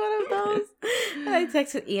it's just one of those. And I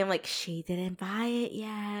texted Ian like she didn't buy it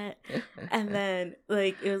yet, and then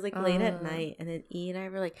like it was like late at night, and then Ian and I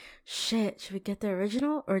were like, shit, should we get the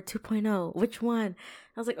original or 2.0? Which one?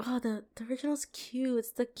 I was like, oh, the original's cute.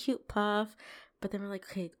 It's the cute puff. But then we're like,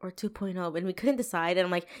 okay, or 2.0. And we couldn't decide. And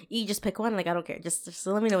I'm like, you just pick one. I'm like, I don't care. Just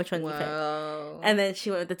let me know which one you pick. And then she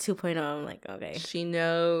went with the 2.0. I'm like, okay. She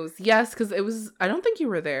knows. Yes, because it was, I don't think you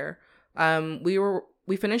were there.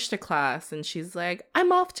 We finished a class and she's like,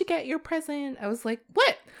 I'm off to get your present. I was like,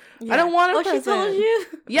 what? Yeah. I don't want a present. She told you?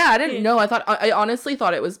 Yeah, I didn't know. I honestly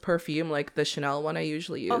thought it was perfume, like the Chanel one I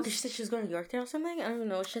usually use. Oh, because she said she was going to Yorkdale or something? I don't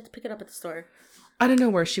know. She had to pick it up at the store. I don't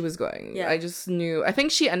know where she was going. Yeah. I just knew. I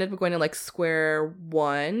think she ended up going to like Square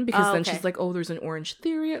One because then she's like, oh, there's an Orange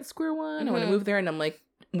Theory at Square One. I want to move there. And I'm like,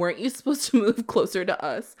 weren't you supposed to move closer to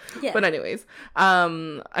us? Yeah. But anyways,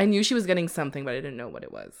 I knew she was getting something, but I didn't know what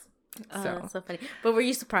it was. Oh, that's so funny. But were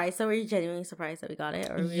you surprised? So were you genuinely surprised that we got it?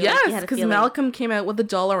 Or yes, because like Malcolm came out with a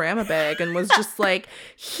Dollarama bag and was just like,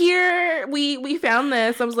 "Here, we found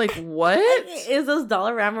this." I was like, "What is those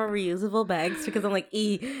Dollarama reusable bags?" Because I'm like,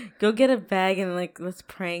 go get a bag and like let's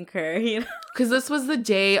prank her, you know? Because this was the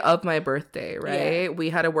day of my birthday, right? Yeah. We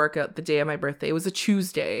had a workout the day of my birthday. It was a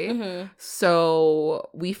Tuesday, so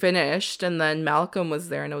we finished, and then Malcolm was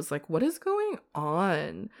there, and I was like, "What is going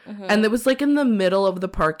on?" And it was like in the middle of the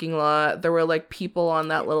parking lot. There were like people on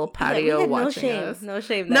that little patio watching us. No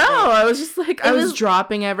shame. No, I was just like, I was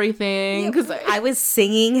dropping everything because I was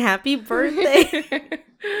singing "Happy Birthday."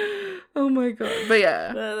 Oh my god! But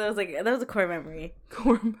yeah, that was a core memory.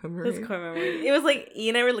 Core memory. It was core memory. It was like you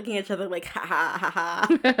and I were looking at each other like, ha ha ha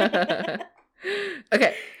ha.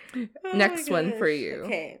 Okay, next one for you.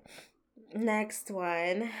 Okay, next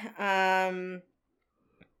one. Can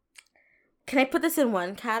I put this in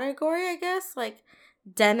one category? I guess like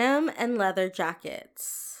denim and leather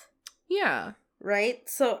jackets. Yeah. Right?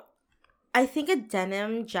 So I think a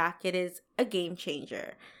denim jacket is a game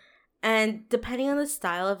changer. And depending on the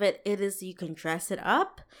style of it, you can dress it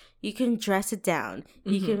up, you can dress it down,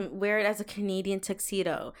 you can wear it as a Canadian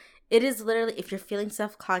tuxedo. It is literally, if you're feeling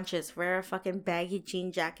self-conscious, wear a fucking baggy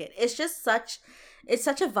jean jacket. It's such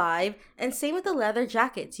a vibe. And same with the leather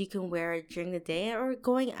jackets. You can wear it during the day or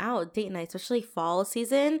going out, date night, especially fall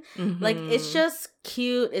season. Like, it's just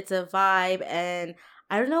cute. It's a vibe. And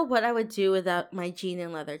I don't know what I would do without my jean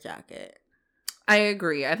and leather jacket. I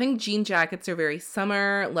agree. I think jean jackets are very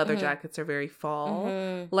summer. Leather jackets are very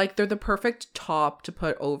fall. Like, they're the perfect top to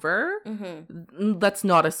put over. That's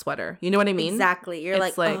not a sweater. You know what I mean? Exactly. You're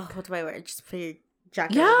like, oh, what do I wear? Just put your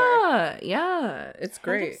jacket over. Yeah. It's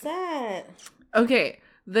great. 100%. Okay.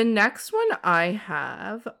 The next one I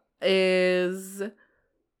have is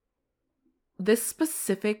this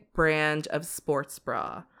specific brand of sports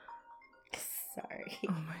bra. Sorry.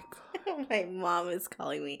 Oh my god. My mom is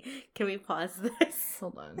calling me. Can we pause this?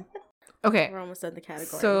 Hold on. Okay. We're almost done the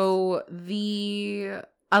category. So the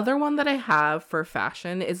other one that I have for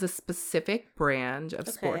fashion is a specific brand of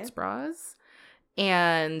sports bras.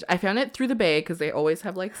 And I found it through the Bay because they always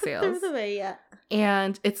have like sales. Through the Bay, yeah.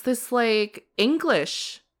 And it's this like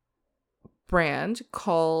English brand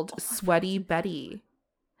called Sweaty Betty.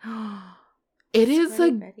 It is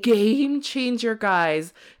a game changer,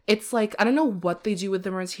 guys. It's like, I don't know what they do with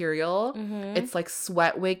the material. It's like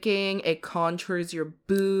sweat wicking. It contours your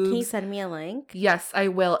boobs. Can you send me a link? Yes, I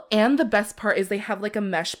will. And the best part is they have like a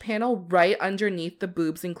mesh panel right underneath the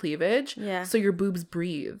boobs and cleavage. Yeah. So your boobs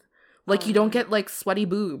breathe. Like, you don't get, like, sweaty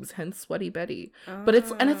boobs, hence Sweaty Betty. But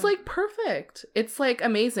it's like, perfect. It's, like,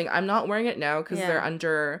 amazing. I'm not wearing it now because they're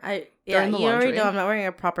under... you already know I'm not wearing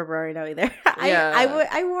a proper bra right now either.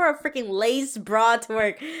 I wore a freaking lace bra to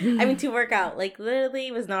work. To work out. Like,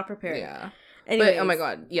 literally was not prepared. Yeah. Anyways, but, oh my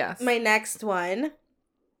god, yes. My next one,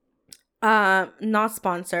 not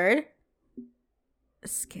sponsored.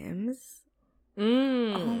 Skims. Oh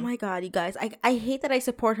my god, you guys. I hate that I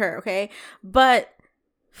support her, okay? But...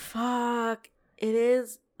 fuck, it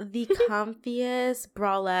is the comfiest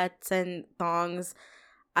bralettes and thongs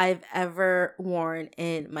I've ever worn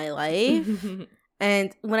in my life.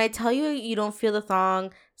 And when I tell you you don't feel the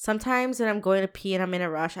thong, sometimes when I'm going to pee and I'm in a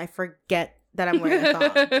rush, I forget that I'm wearing a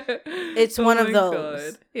thong. It's one of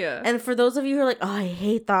those. God. Yeah. And for those of you who are like, oh, I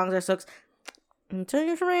hate thongs or socks, I'm telling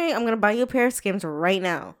you for me, I'm going to buy you a pair of Skims right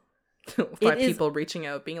now. 5 people reaching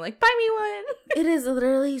out being like, buy me one. It is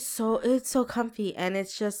literally it's so comfy, and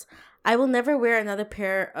it's just, I will never wear another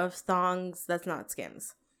pair of thongs that's not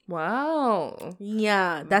Skims. Wow.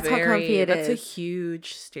 Yeah, that's how comfy it is. That's a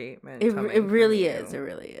huge statement. It really is. It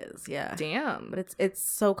really is. Yeah. Damn. But it's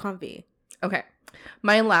so comfy. Okay.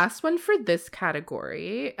 My last one for this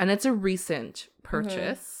category, and it's a recent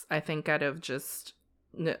purchase, I think out of just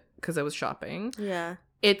because I was shopping. Yeah.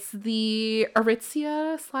 It's the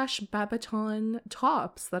Aritzia / Babaton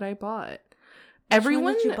tops that I bought. Which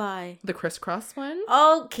one did you buy? The crisscross one.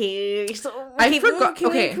 Okay. So I forgot.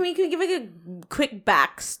 Can we give like a quick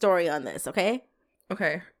backstory on this, okay?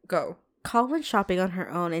 Okay, go. Colin went shopping on her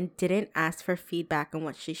own and didn't ask for feedback on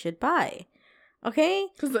what she should buy. Okay?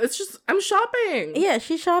 Because it's just, I'm shopping. Yeah,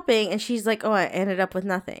 she's shopping and she's like, oh, I ended up with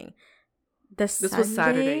nothing. This was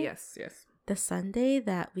Saturday, yes. The Sunday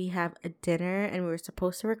that we have a dinner and we were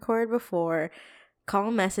supposed to record before,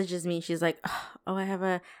 Colin messages me. She's like, oh, I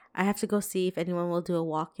have to go see if anyone will do a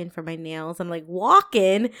walk-in for my nails. I'm like,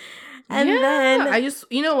 walk-in? And then I just,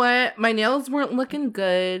 you know what? My nails weren't looking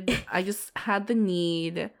good. I just had the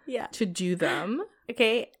need to do them.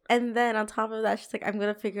 Okay. And then on top of that, she's like, I'm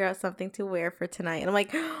going to figure out something to wear for tonight. And I'm like,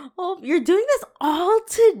 oh, you're doing this all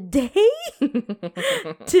today?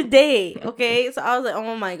 Today. Okay. So I was like,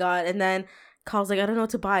 oh my God. And then Kyle's like, I don't know what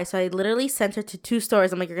to buy. So I literally sent her to 2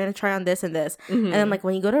 stores. I'm like, you're going to try on this and this. And I'm like,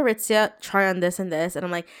 when you go to Aritzia, try on this and this. And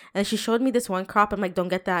I'm like, and she showed me this one crop. I'm like, don't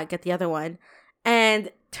get that. Get the other one.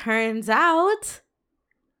 And turns out,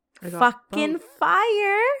 fucking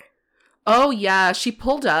fire. Oh, yeah. She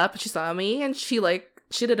pulled up. She saw me and she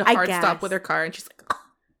did a hard stop with her car. And she's like,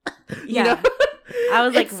 you know? I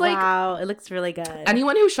was like, wow, it looks really good.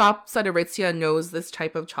 Anyone who shops at Aritzia knows this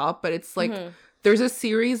type of chop, but it's like, there's a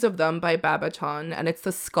series of them by Babaton and it's the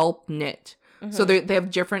Sculpt Knit. So they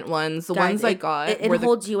have different ones. The ones I got, it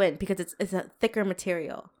holds you in because it's a thicker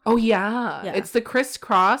material. Oh yeah. It's the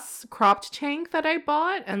crisscross cropped tank that I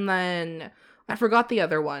bought, and then I forgot the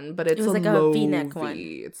other one, but it's like a V-neck one.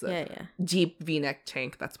 It's a deep V-neck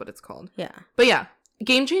tank. That's what it's called. Yeah. But yeah,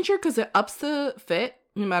 game changer because it ups the fit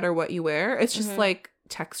no matter what you wear. It's just like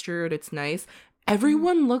textured. It's nice.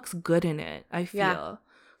 Everyone looks good in it. I feel. Yeah.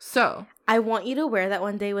 So I want you to wear that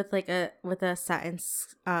one day with a satin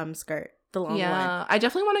skirt. The long one. I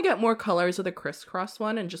definitely want to get more colors with the crisscross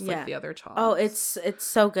one and just like the other tops. Oh, it's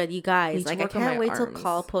so good, you guys. Like I can't wait till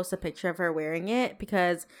Call posts a picture of her wearing it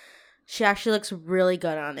because she actually looks really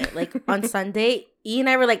good on it. Like on Sunday, E and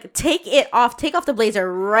I were like, take off the blazer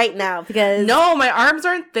right now because no, my arms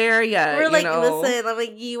aren't there yet. We're like, listen, I'm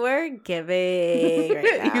like, you are giving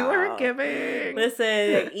right now. You are giving.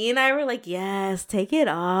 Listen, E and I were like, yes, take it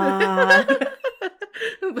off.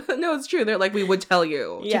 No, it's true. They're like, we would tell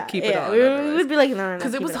you to keep it on. We would be like, no,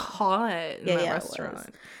 because it was hot in that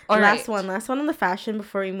restaurant. Last one on the fashion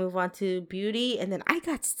before we move on to beauty, and then I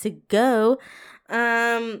got to go.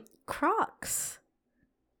 Crocs.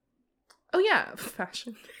 Oh yeah,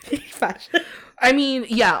 fashion. I mean,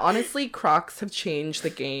 yeah, honestly, Crocs have changed the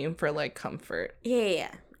game for like comfort.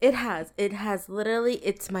 Yeah. It has literally,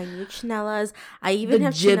 it's my new Chanellas. I even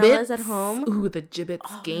have Chanellas at home. Ooh, the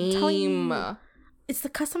Jibbitz game. It's the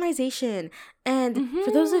customization. And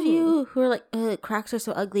for those of you who are like, Crocs are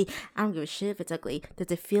so ugly, I don't give a shit if it's ugly. Does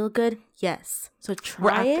it feel good? Yes. So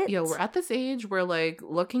try it. We're at this age where like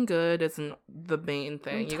looking good isn't the main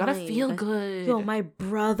thing. You gotta feel good. Yo, my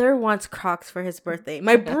brother wants Crocs for his birthday.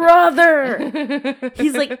 My brother!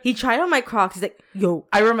 He's like, he tried on my Crocs. He's like, yo.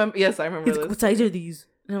 I remember this. Like, what size are these?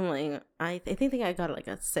 And I'm like, I think I got like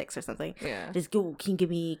a 6 or something. Yeah. Just go, can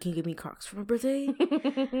you give me Crocs for my birthday?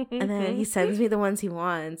 And then he sends me the ones he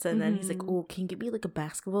wants, and then he's like, oh, can you give me like a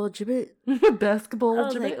basketball Jibbit? Basketball I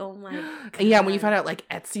was Jibbit? like, oh my God. And yeah, when you find out like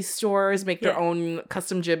Etsy stores make their own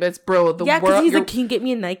custom Jibbits, bro, the world. Because he's like, can you get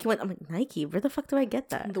me a Nike one? I'm like, Nike? Where the fuck do I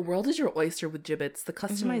get that? The world is your oyster with Jibbits. The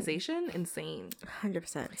customization, insane.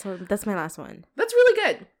 100%. So that's my last one. That's really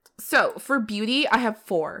good. So for beauty, I have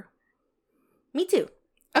 4. Me too.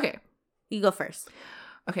 Okay. You go first.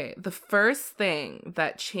 Okay, the first thing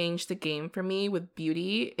that changed the game for me with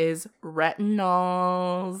beauty is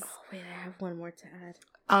retinols. Oh, wait, I have one more to add.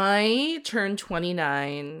 I turned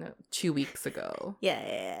 29 2 weeks ago.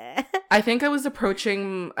 Yeah. I think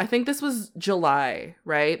this was July,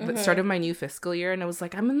 right? The start of my new fiscal year. And I was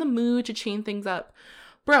like, I'm in the mood to change things up.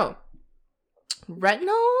 Bro,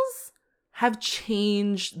 retinols have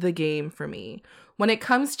changed the game for me. When it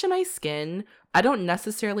comes to my skin, I don't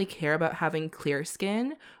necessarily care about having clear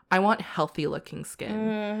skin. I want healthy looking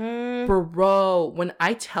skin. Bro, when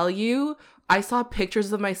I tell you, I saw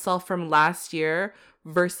pictures of myself from last year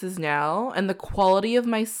versus now, and the quality of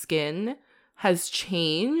my skin has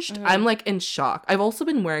changed. I'm like in shock. I've also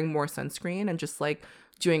been wearing more sunscreen and just like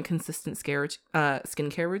doing consistent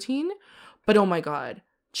skincare routine. But oh my God.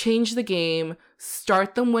 Change the game.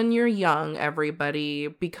 Start them when you're young, everybody,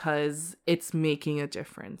 because it's making a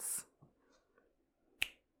difference.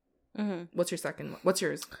 What's your second? What's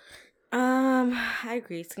yours? I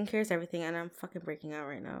agree. Skincare is everything, and I'm fucking breaking out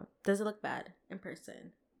right now. Does it look bad in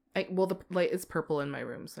person? Well, the light is purple in my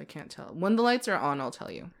room, so I can't tell. When the lights are on, I'll tell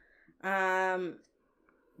you.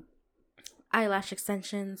 Eyelash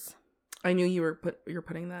extensions. I knew you were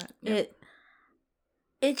putting that. Yep.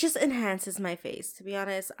 It just enhances my face, to be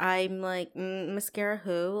honest. I'm like, mascara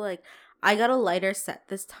who? Like, I got a lighter set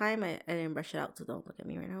this time. I didn't brush it out, so don't look at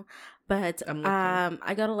me right now. But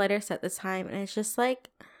I got a lighter set this time, and it's just like,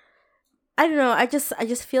 I don't know. I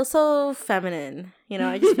just feel so feminine. You know,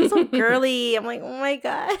 I just feel so girly. I'm like, oh my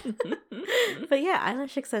God. But yeah,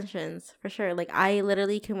 eyelash extensions for sure. Like, I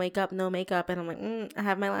literally can wake up no makeup, and I'm like, I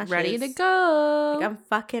have my lashes ready to go. Like, I'm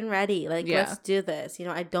fucking ready. Like, let's do this. You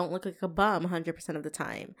know, I don't look like a bum 100% of the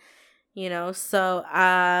time. You know, so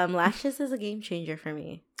lashes is a game changer for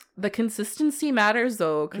me. The consistency matters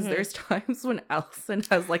though, because there's times when Allison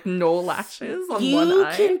has like no lashes on one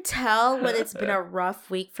eye. You can tell when it's been a rough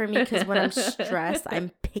week for me, because when I'm stressed,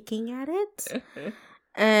 I'm picking at it.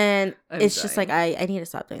 And it's just like I need to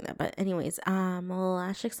stop doing that. But anyways,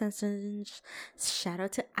 lash extensions. Shout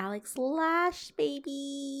out to Alex Lash,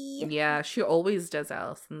 baby. Yeah, she always does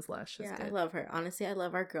Allison's lashes. Yeah, good. I love her. Honestly, I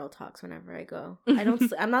love our girl talks whenever I go.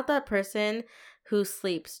 I'm not that person who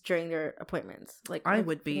sleeps during their appointments. Like I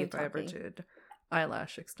would be if I ever did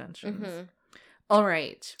eyelash extensions. All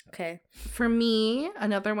right. Okay. For me,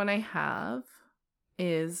 another one I have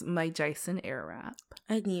is my Dyson Airwrap.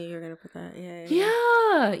 I knew you were gonna put that.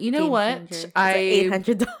 Yeah. You know what?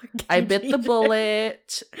 $800. I bit the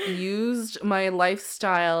bullet. Used my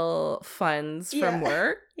lifestyle funds from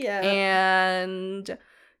work. Yeah. And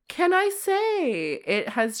can I say it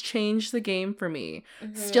has changed the game for me?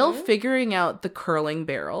 Still figuring out the curling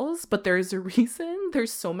barrels, but there's a reason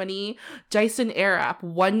there's so many Dyson Airwrap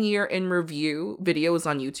 1 year in review videos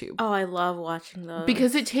on YouTube. Oh, I love watching those.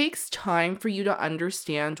 Because it takes time for you to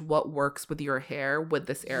understand what works with your hair with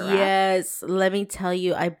this Airwrap. Yes, let me tell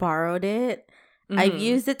you, I borrowed it. I've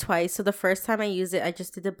used it twice. So the first time I used it, I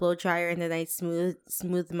just did the blow dryer and then I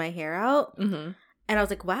smoothed my hair out. And I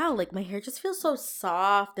was like, wow, like my hair just feels so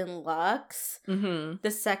soft and luxe.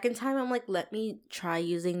 The second time, I'm like, let me try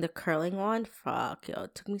using the curling one. Fuck, yo,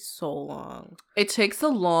 it took me so long. It takes a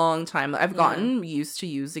long time. I've gotten used to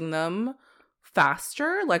using them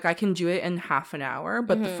faster. Like I can do it in half an hour,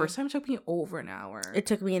 but the first time it took me over an hour. It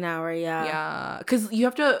took me an hour, yeah. Yeah, because you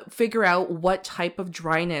have to figure out what type of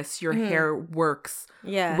dryness your hair works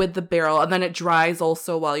with the barrel. And then it dries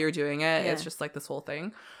also while you're doing it. It's just like this whole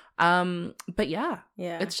thing. But yeah,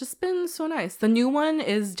 it's just been so nice. The new one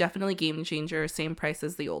is definitely game changer. Same price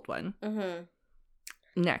as the old one.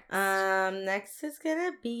 Next is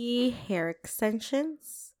gonna be hair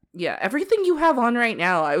extensions. Yeah, everything you have on right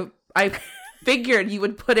now, I figured you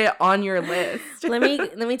would put it on your list. let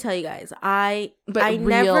me tell you guys, I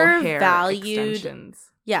never valued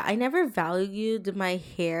extensions. Yeah, I never valued my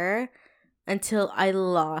hair until I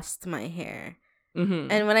lost my hair.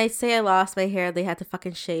 And when I say I lost my hair, they had to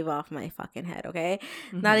fucking shave off my fucking head, okay?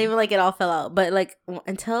 Not even like it all fell out. But like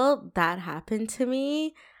until that happened to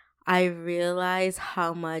me, I realized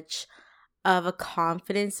how much of a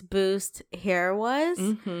confidence boost hair was.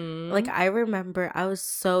 Like I remember I was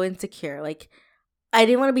so insecure. Like I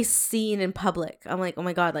didn't want to be seen in public. I'm like, oh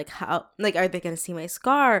my God, like how, like are they going to see my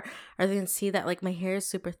scar? Are they going to see that like my hair is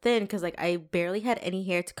super thin? Because like I barely had any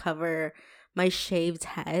hair to cover my shaved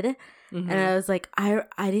head. And I was like, I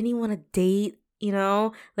didn't even want to date, you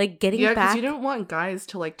know, like getting back. Yeah, because you don't want guys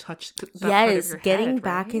to like touch that part of your getting head,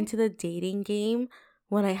 back right? into the dating game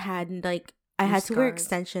when I had like, I had to wear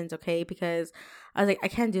extensions, okay? Because I was like, I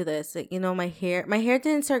can't do this. Like, you know, my hair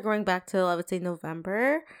didn't start growing back till I would say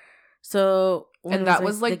November. So, and that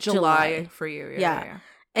was like July for you. Yeah.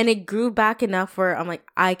 And it grew back enough where I'm like,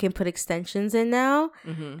 I can put extensions in now.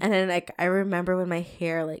 And then like I remember when my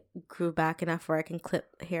hair like grew back enough where I can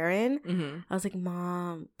clip hair in. I was like,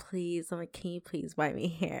 Mom, please. I'm like, can you please buy me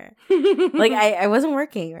hair? Like I wasn't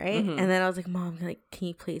working, right? And then I was like, Mom, like, can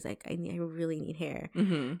you please? Like I really need hair.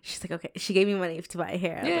 She's like, okay. She gave me money to buy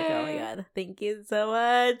hair. I was like, oh my God, thank you so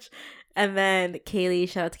much. And then Kaylee,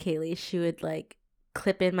 shout out to Kaylee, she would like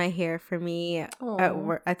clip in my hair for me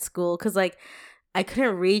at school, because like I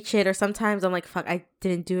couldn't reach it, or sometimes I'm like, fuck, I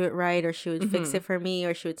didn't do it right, or she would fix it for me,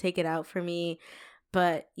 or she would take it out for me.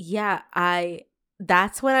 But yeah,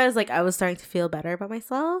 that's when I was like, I was starting to feel better about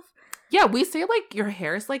myself. Yeah, we say like your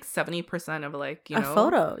hair is like 70% of like, you know, a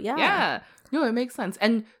photo. Yeah. No, it makes sense.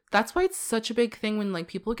 And that's why it's such a big thing when like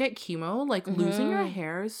people get chemo, like losing your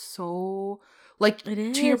hair is so, like,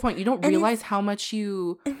 to your point, you don't realize how much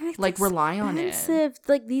you like rely on it.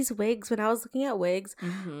 Like these wigs, when I was looking at wigs,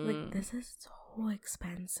 like this is so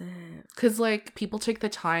expensive, because like people take the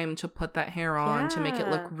time to put that hair on to make it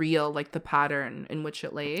look real, like the pattern in which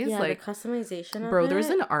it lays, like the customization bro, there's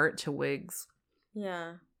an art to wigs.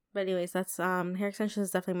 But anyways, that's hair extensions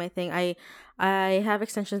is definitely my thing. I have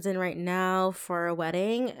extensions in right now for a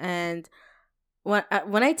wedding, and when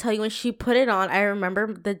I tell you, when she put it on, I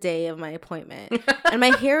remember the day of my appointment. And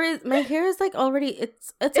my hair is like already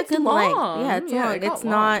it's a good long. Length. Yeah, it's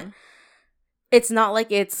long. It's not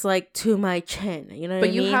like it's like to my chin, you know what I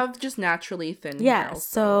mean? But you have just naturally thin hair. Yeah,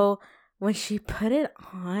 so when she put it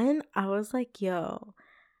on, I was like, yo,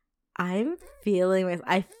 I'm feeling this.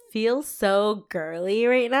 I feel so girly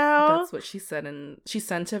right now. That's what she said, and she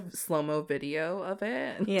sent a slow-mo video of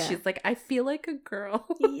it. And she's like, I feel like a girl.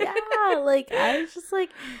 Yeah, like I was just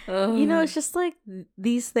like, you know, it's just like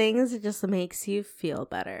these things, it just makes you feel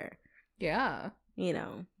better. Yeah. you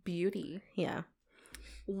know, beauty. Yeah.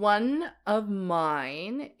 One of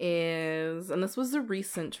mine is, and this was a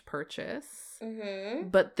recent purchase,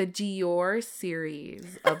 but the Dior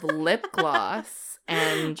series of lip gloss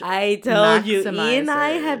and I told you, Ian and I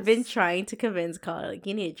have been trying to convince Colin, like,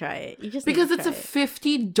 you need to try it. You just because it's a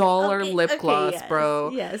 $50 lip gloss, yes,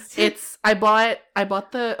 bro. Yes. I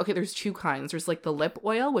bought the, okay, there's two kinds. There's like the lip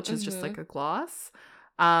oil, which is just like a gloss.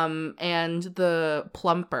 And the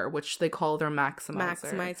plumper, which they call their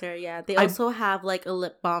maximizer. Yeah. They also have like a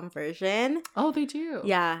lip balm version. Oh, they do.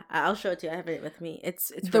 Yeah, I'll show it to you. I have it with me. It's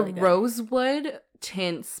the really good. Rosewood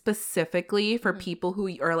tint specifically for people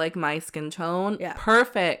who are like my skin tone. Yeah.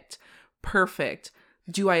 Perfect.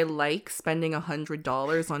 Do I like spending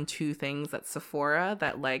 $100 on two things at Sephora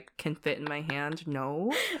that like can fit in my hand?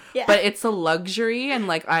 No. Yeah. But it's a luxury, and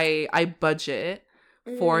like I budget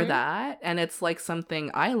for that, and it's like something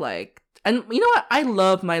I like. And you know what? I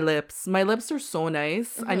love my lips. My lips are so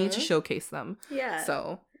nice. I need to showcase them. Yeah.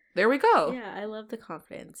 So there we go. Yeah, I love the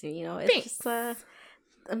confidence. You know, it's just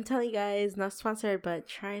I'm telling you guys, not sponsored, but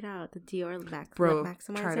try it out. The Dior lip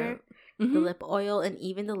maximizer, the lip oil, and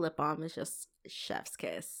even the lip balm is just chef's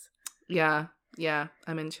kiss. Yeah,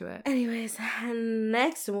 I'm into it. Anyways,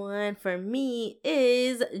 next one for me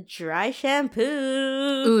is dry shampoo.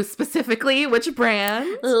 Ooh, specifically which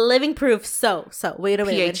brand? Living Proof. So wait a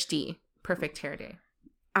minute. PhD, Perfect Hair Day.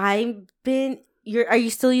 Are you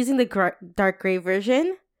still using the dark gray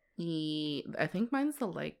version? I think mine's the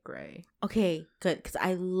light gray. Okay, good, because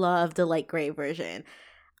I love the light gray version.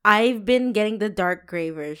 I've been getting the dark gray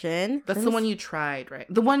version. That's the one you tried, right?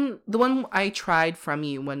 The one I tried from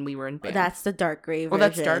you when we were in bed. That's the dark gray version. Oh,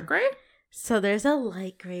 that's dark gray? So there's a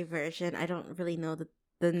light gray version. I don't really know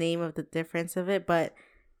the name of the difference of it, but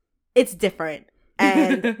it's different.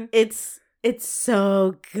 And it's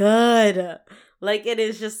so good. Like, it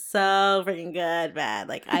is just so freaking good, man.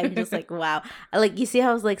 Like, I'm just like, wow. Like, you see how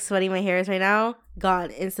I was like sweating my hairs right now? Gone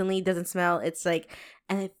instantly. Doesn't smell. It's like,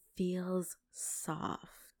 and it feels soft.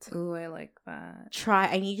 Ooh, I like that.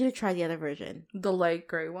 I need you to try the other version. The light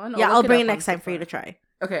gray one? Yeah, I'll bring it next time for you to try.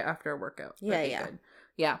 Okay, after a workout. Yeah. Good.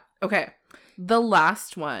 Yeah. Okay. The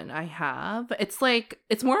last one I have, it's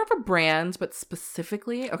more of a brand, but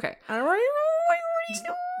specifically, okay. I already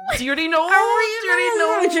know. Do you already know?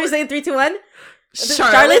 What you're saying? 3, 2, 1.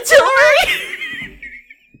 Charlotte Tilbury.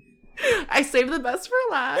 I saved the best for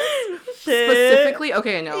last. Specifically,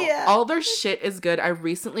 okay, I know. Yeah. All their shit is good. I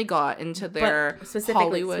recently got into their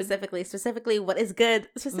Hollywood. Specifically, what is good?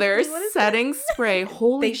 Their setting spray.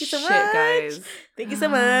 Holy shit, guys. Thank you so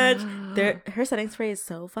much. Her setting spray is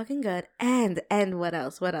so fucking good. And what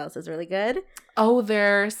else? What else is really good? Oh,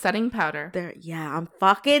 their setting powder. I'm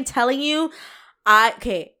fucking telling you.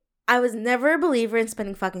 I was never a believer in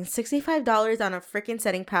spending fucking $65 on a freaking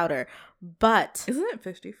setting powder, but... Isn't it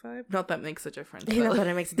 $55? Not that makes a difference. Not that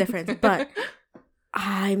it makes a difference, but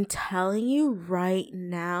I'm telling you right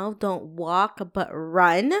now, don't walk, but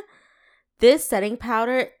run. This setting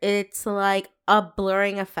powder, it's like a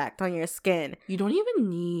blurring effect on your skin. You don't even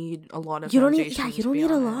need a lot of foundation. You don't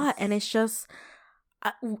need a lot, and it's just...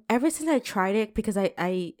 ever since I tried it, because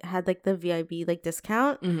I had like the VIB like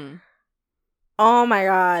discount... Mm-hmm. Oh my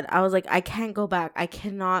God. I was like, I can't go back. I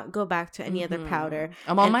cannot go back to any other powder.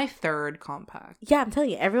 I'm on my third compact. Yeah, I'm telling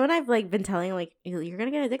you. Everyone I've like been telling, like, you're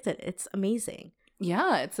going to get addicted. It's amazing.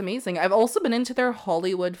 Yeah, it's amazing. I've also been into their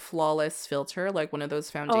Hollywood Flawless filter, like one of those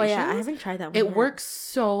foundations. Oh yeah, I haven't tried that one. It works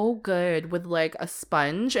so good with like a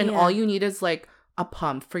sponge, and all you need is like a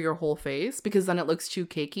pump for your whole face, because then it looks too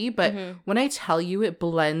cakey. But when I tell you it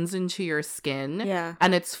blends into your skin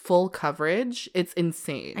and it's full coverage, it's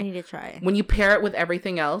insane. I need to try it. When you pair it with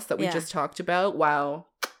everything else that we just talked about, wow.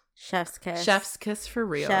 Chef's kiss. Chef's kiss for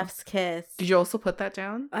real. Chef's kiss. Did you also put that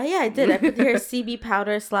down? Oh yeah, I did. I put here CB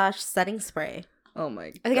powder / setting spray. Oh my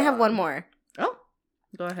God. I think I have one more. Oh,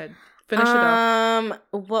 go ahead. Finish it off.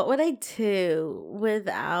 What would I do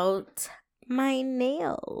without my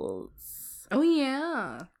nails? Oh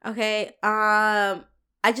yeah. Okay. I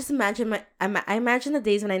just imagine I imagine the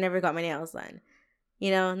days when I never got my nails done.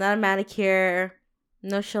 You know, not a manicure,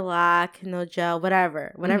 no shellac, no gel,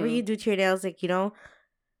 whatever. Whatever you do to your nails, like, you know,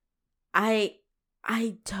 I'm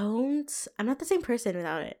not the same person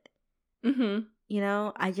without it. Mm-hmm. You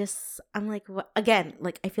know, I'm like, again,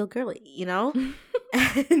 like, I feel girly, you know?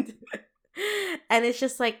 And it's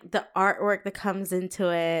just like the artwork that comes into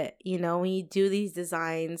it, you know, when you do these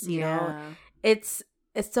designs, you know, it's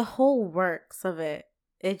the whole works of it.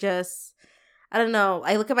 It just, I don't know.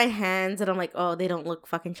 I look at my hands and I'm like, oh, they don't look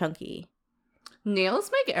fucking chunky.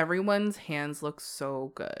 Nails make everyone's hands look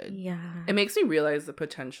so good. Yeah. It makes me realize the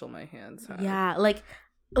potential my hands have. Yeah. Like,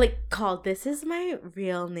 like called "This Is My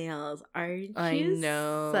Real Nails." Aren't you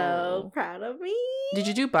so proud of me? Did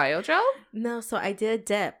you do biogel? No, so I did a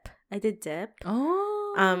dip.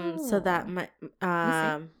 Oh. So that my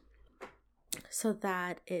so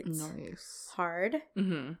that it's hard.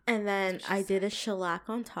 Mm-hmm. And then I did a shellac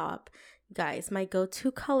on top. Guys, my go-to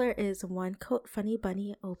color is 1 coat Funny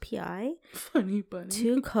Bunny OPI. Funny Bunny.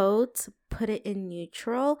 2 coats, put it in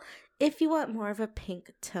neutral. If you want more of a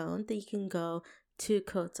pink tone, then you can go 2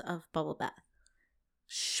 coats of Bubble Bath.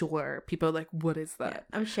 Sure. People are like, what is that?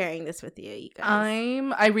 Yeah, I'm sharing this with you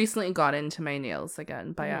guys. I recently got into my nails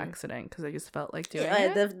again by accident because I just felt like doing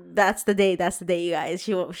it. That's the day, you guys.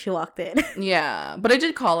 She walked in. Yeah, but I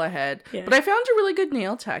did call ahead. Yeah. But I found a really good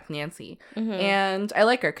nail tech, Nancy. Mm-hmm. And I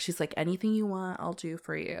like her because she's like, anything you want, I'll do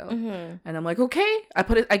for you. Mm-hmm. And I'm like, okay.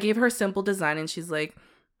 I gave her a simple design and she's like,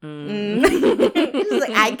 She's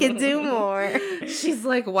like, I could do more. She's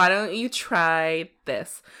like, why don't you try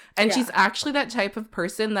this? And she's actually that type of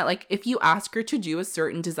person that, like, if you ask her to do a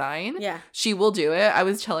certain design, she will do it. I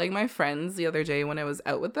was telling my friends the other day when I was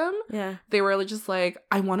out with them, they were just like,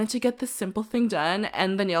 I wanted to get this simple thing done,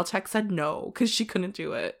 and the nail tech said no because she couldn't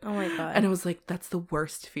do it. Oh my god! And I was like, that's the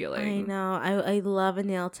worst feeling. I know. I love a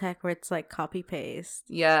nail tech where it's like copy paste.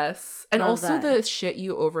 Yes, and love also the shit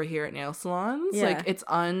you overhear at nail salons, like it's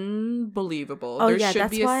unbelievable. Oh, there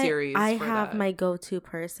should be a series. I have my go-to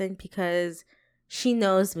person because she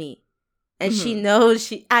knows me, and she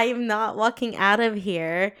knows I am not walking out of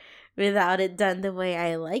here without it done the way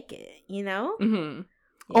I like it, you know? Mm-hmm.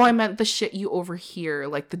 Yeah. Oh, I meant the shit you overhear,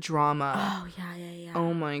 like the drama. Oh, yeah.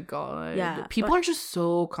 Oh my god. Yeah. People are just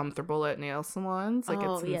so comfortable at nail salons. Like,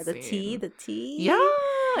 it's insane. The tea. Yeah.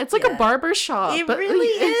 It's like a barber shop. It really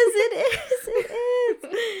is. It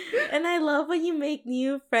is. And I love when you make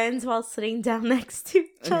new friends while sitting down next to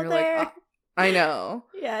each other. Like, oh. I know.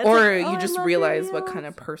 Yeah. Or you just realize what kind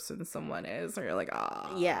of person someone is, or you're like,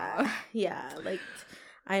 ah. Yeah. Like,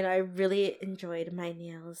 I know I really enjoyed my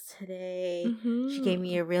nails today. Mm-hmm. She gave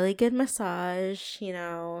me a really good massage, you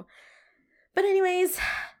know. But anyways,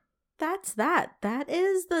 that's that. That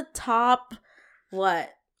is the top,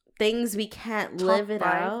 things we can't live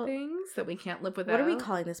without. Things that we can't live without. What are we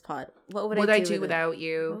calling this pod? What would I do without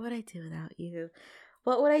you? What would I do without you?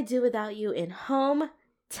 What would I do without you in home,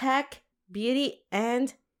 tech, beauty,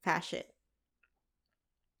 and fashion?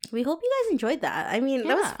 We hope you guys enjoyed that. I mean,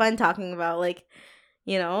 that was fun talking about, like,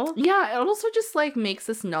 you know? Yeah, it also just, like, makes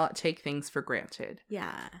us not take things for granted.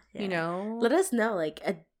 Yeah. You know? Let us know, like,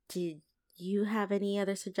 did you have any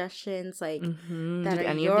other suggestions, like, that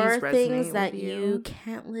are your things that you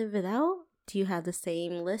can't live without? Do you have the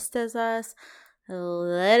same list as us?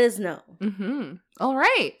 Let us know. All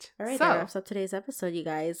right. That wraps up today's episode, you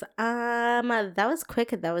guys. That was quick.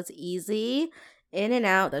 That was easy. In and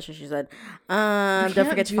out. That's what she said. Don't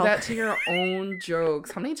forget to do that to your own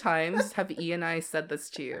jokes. How many times have E and I said this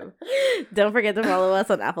to you? Don't forget to follow us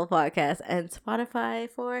on Apple Podcasts and Spotify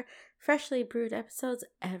for freshly brewed episodes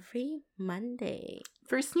every Monday.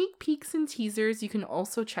 For sneak peeks and teasers, you can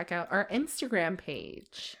also check out our Instagram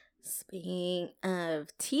page. Speaking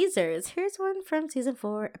of teasers, here's one from season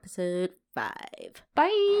 4, episode 5.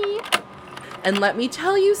 Bye! And let me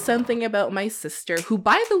tell you something about my sister, who,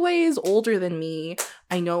 by the way, is older than me.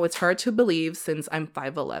 I know it's hard to believe since I'm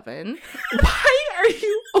 5'11". Why are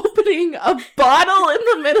you opening a bottle in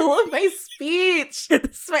the middle of my speech?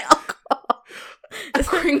 This is my alcohol. A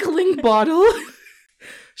crinkling bottle?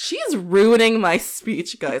 She's ruining my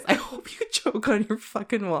speech, guys. I hope you choke on your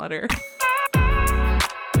fucking water.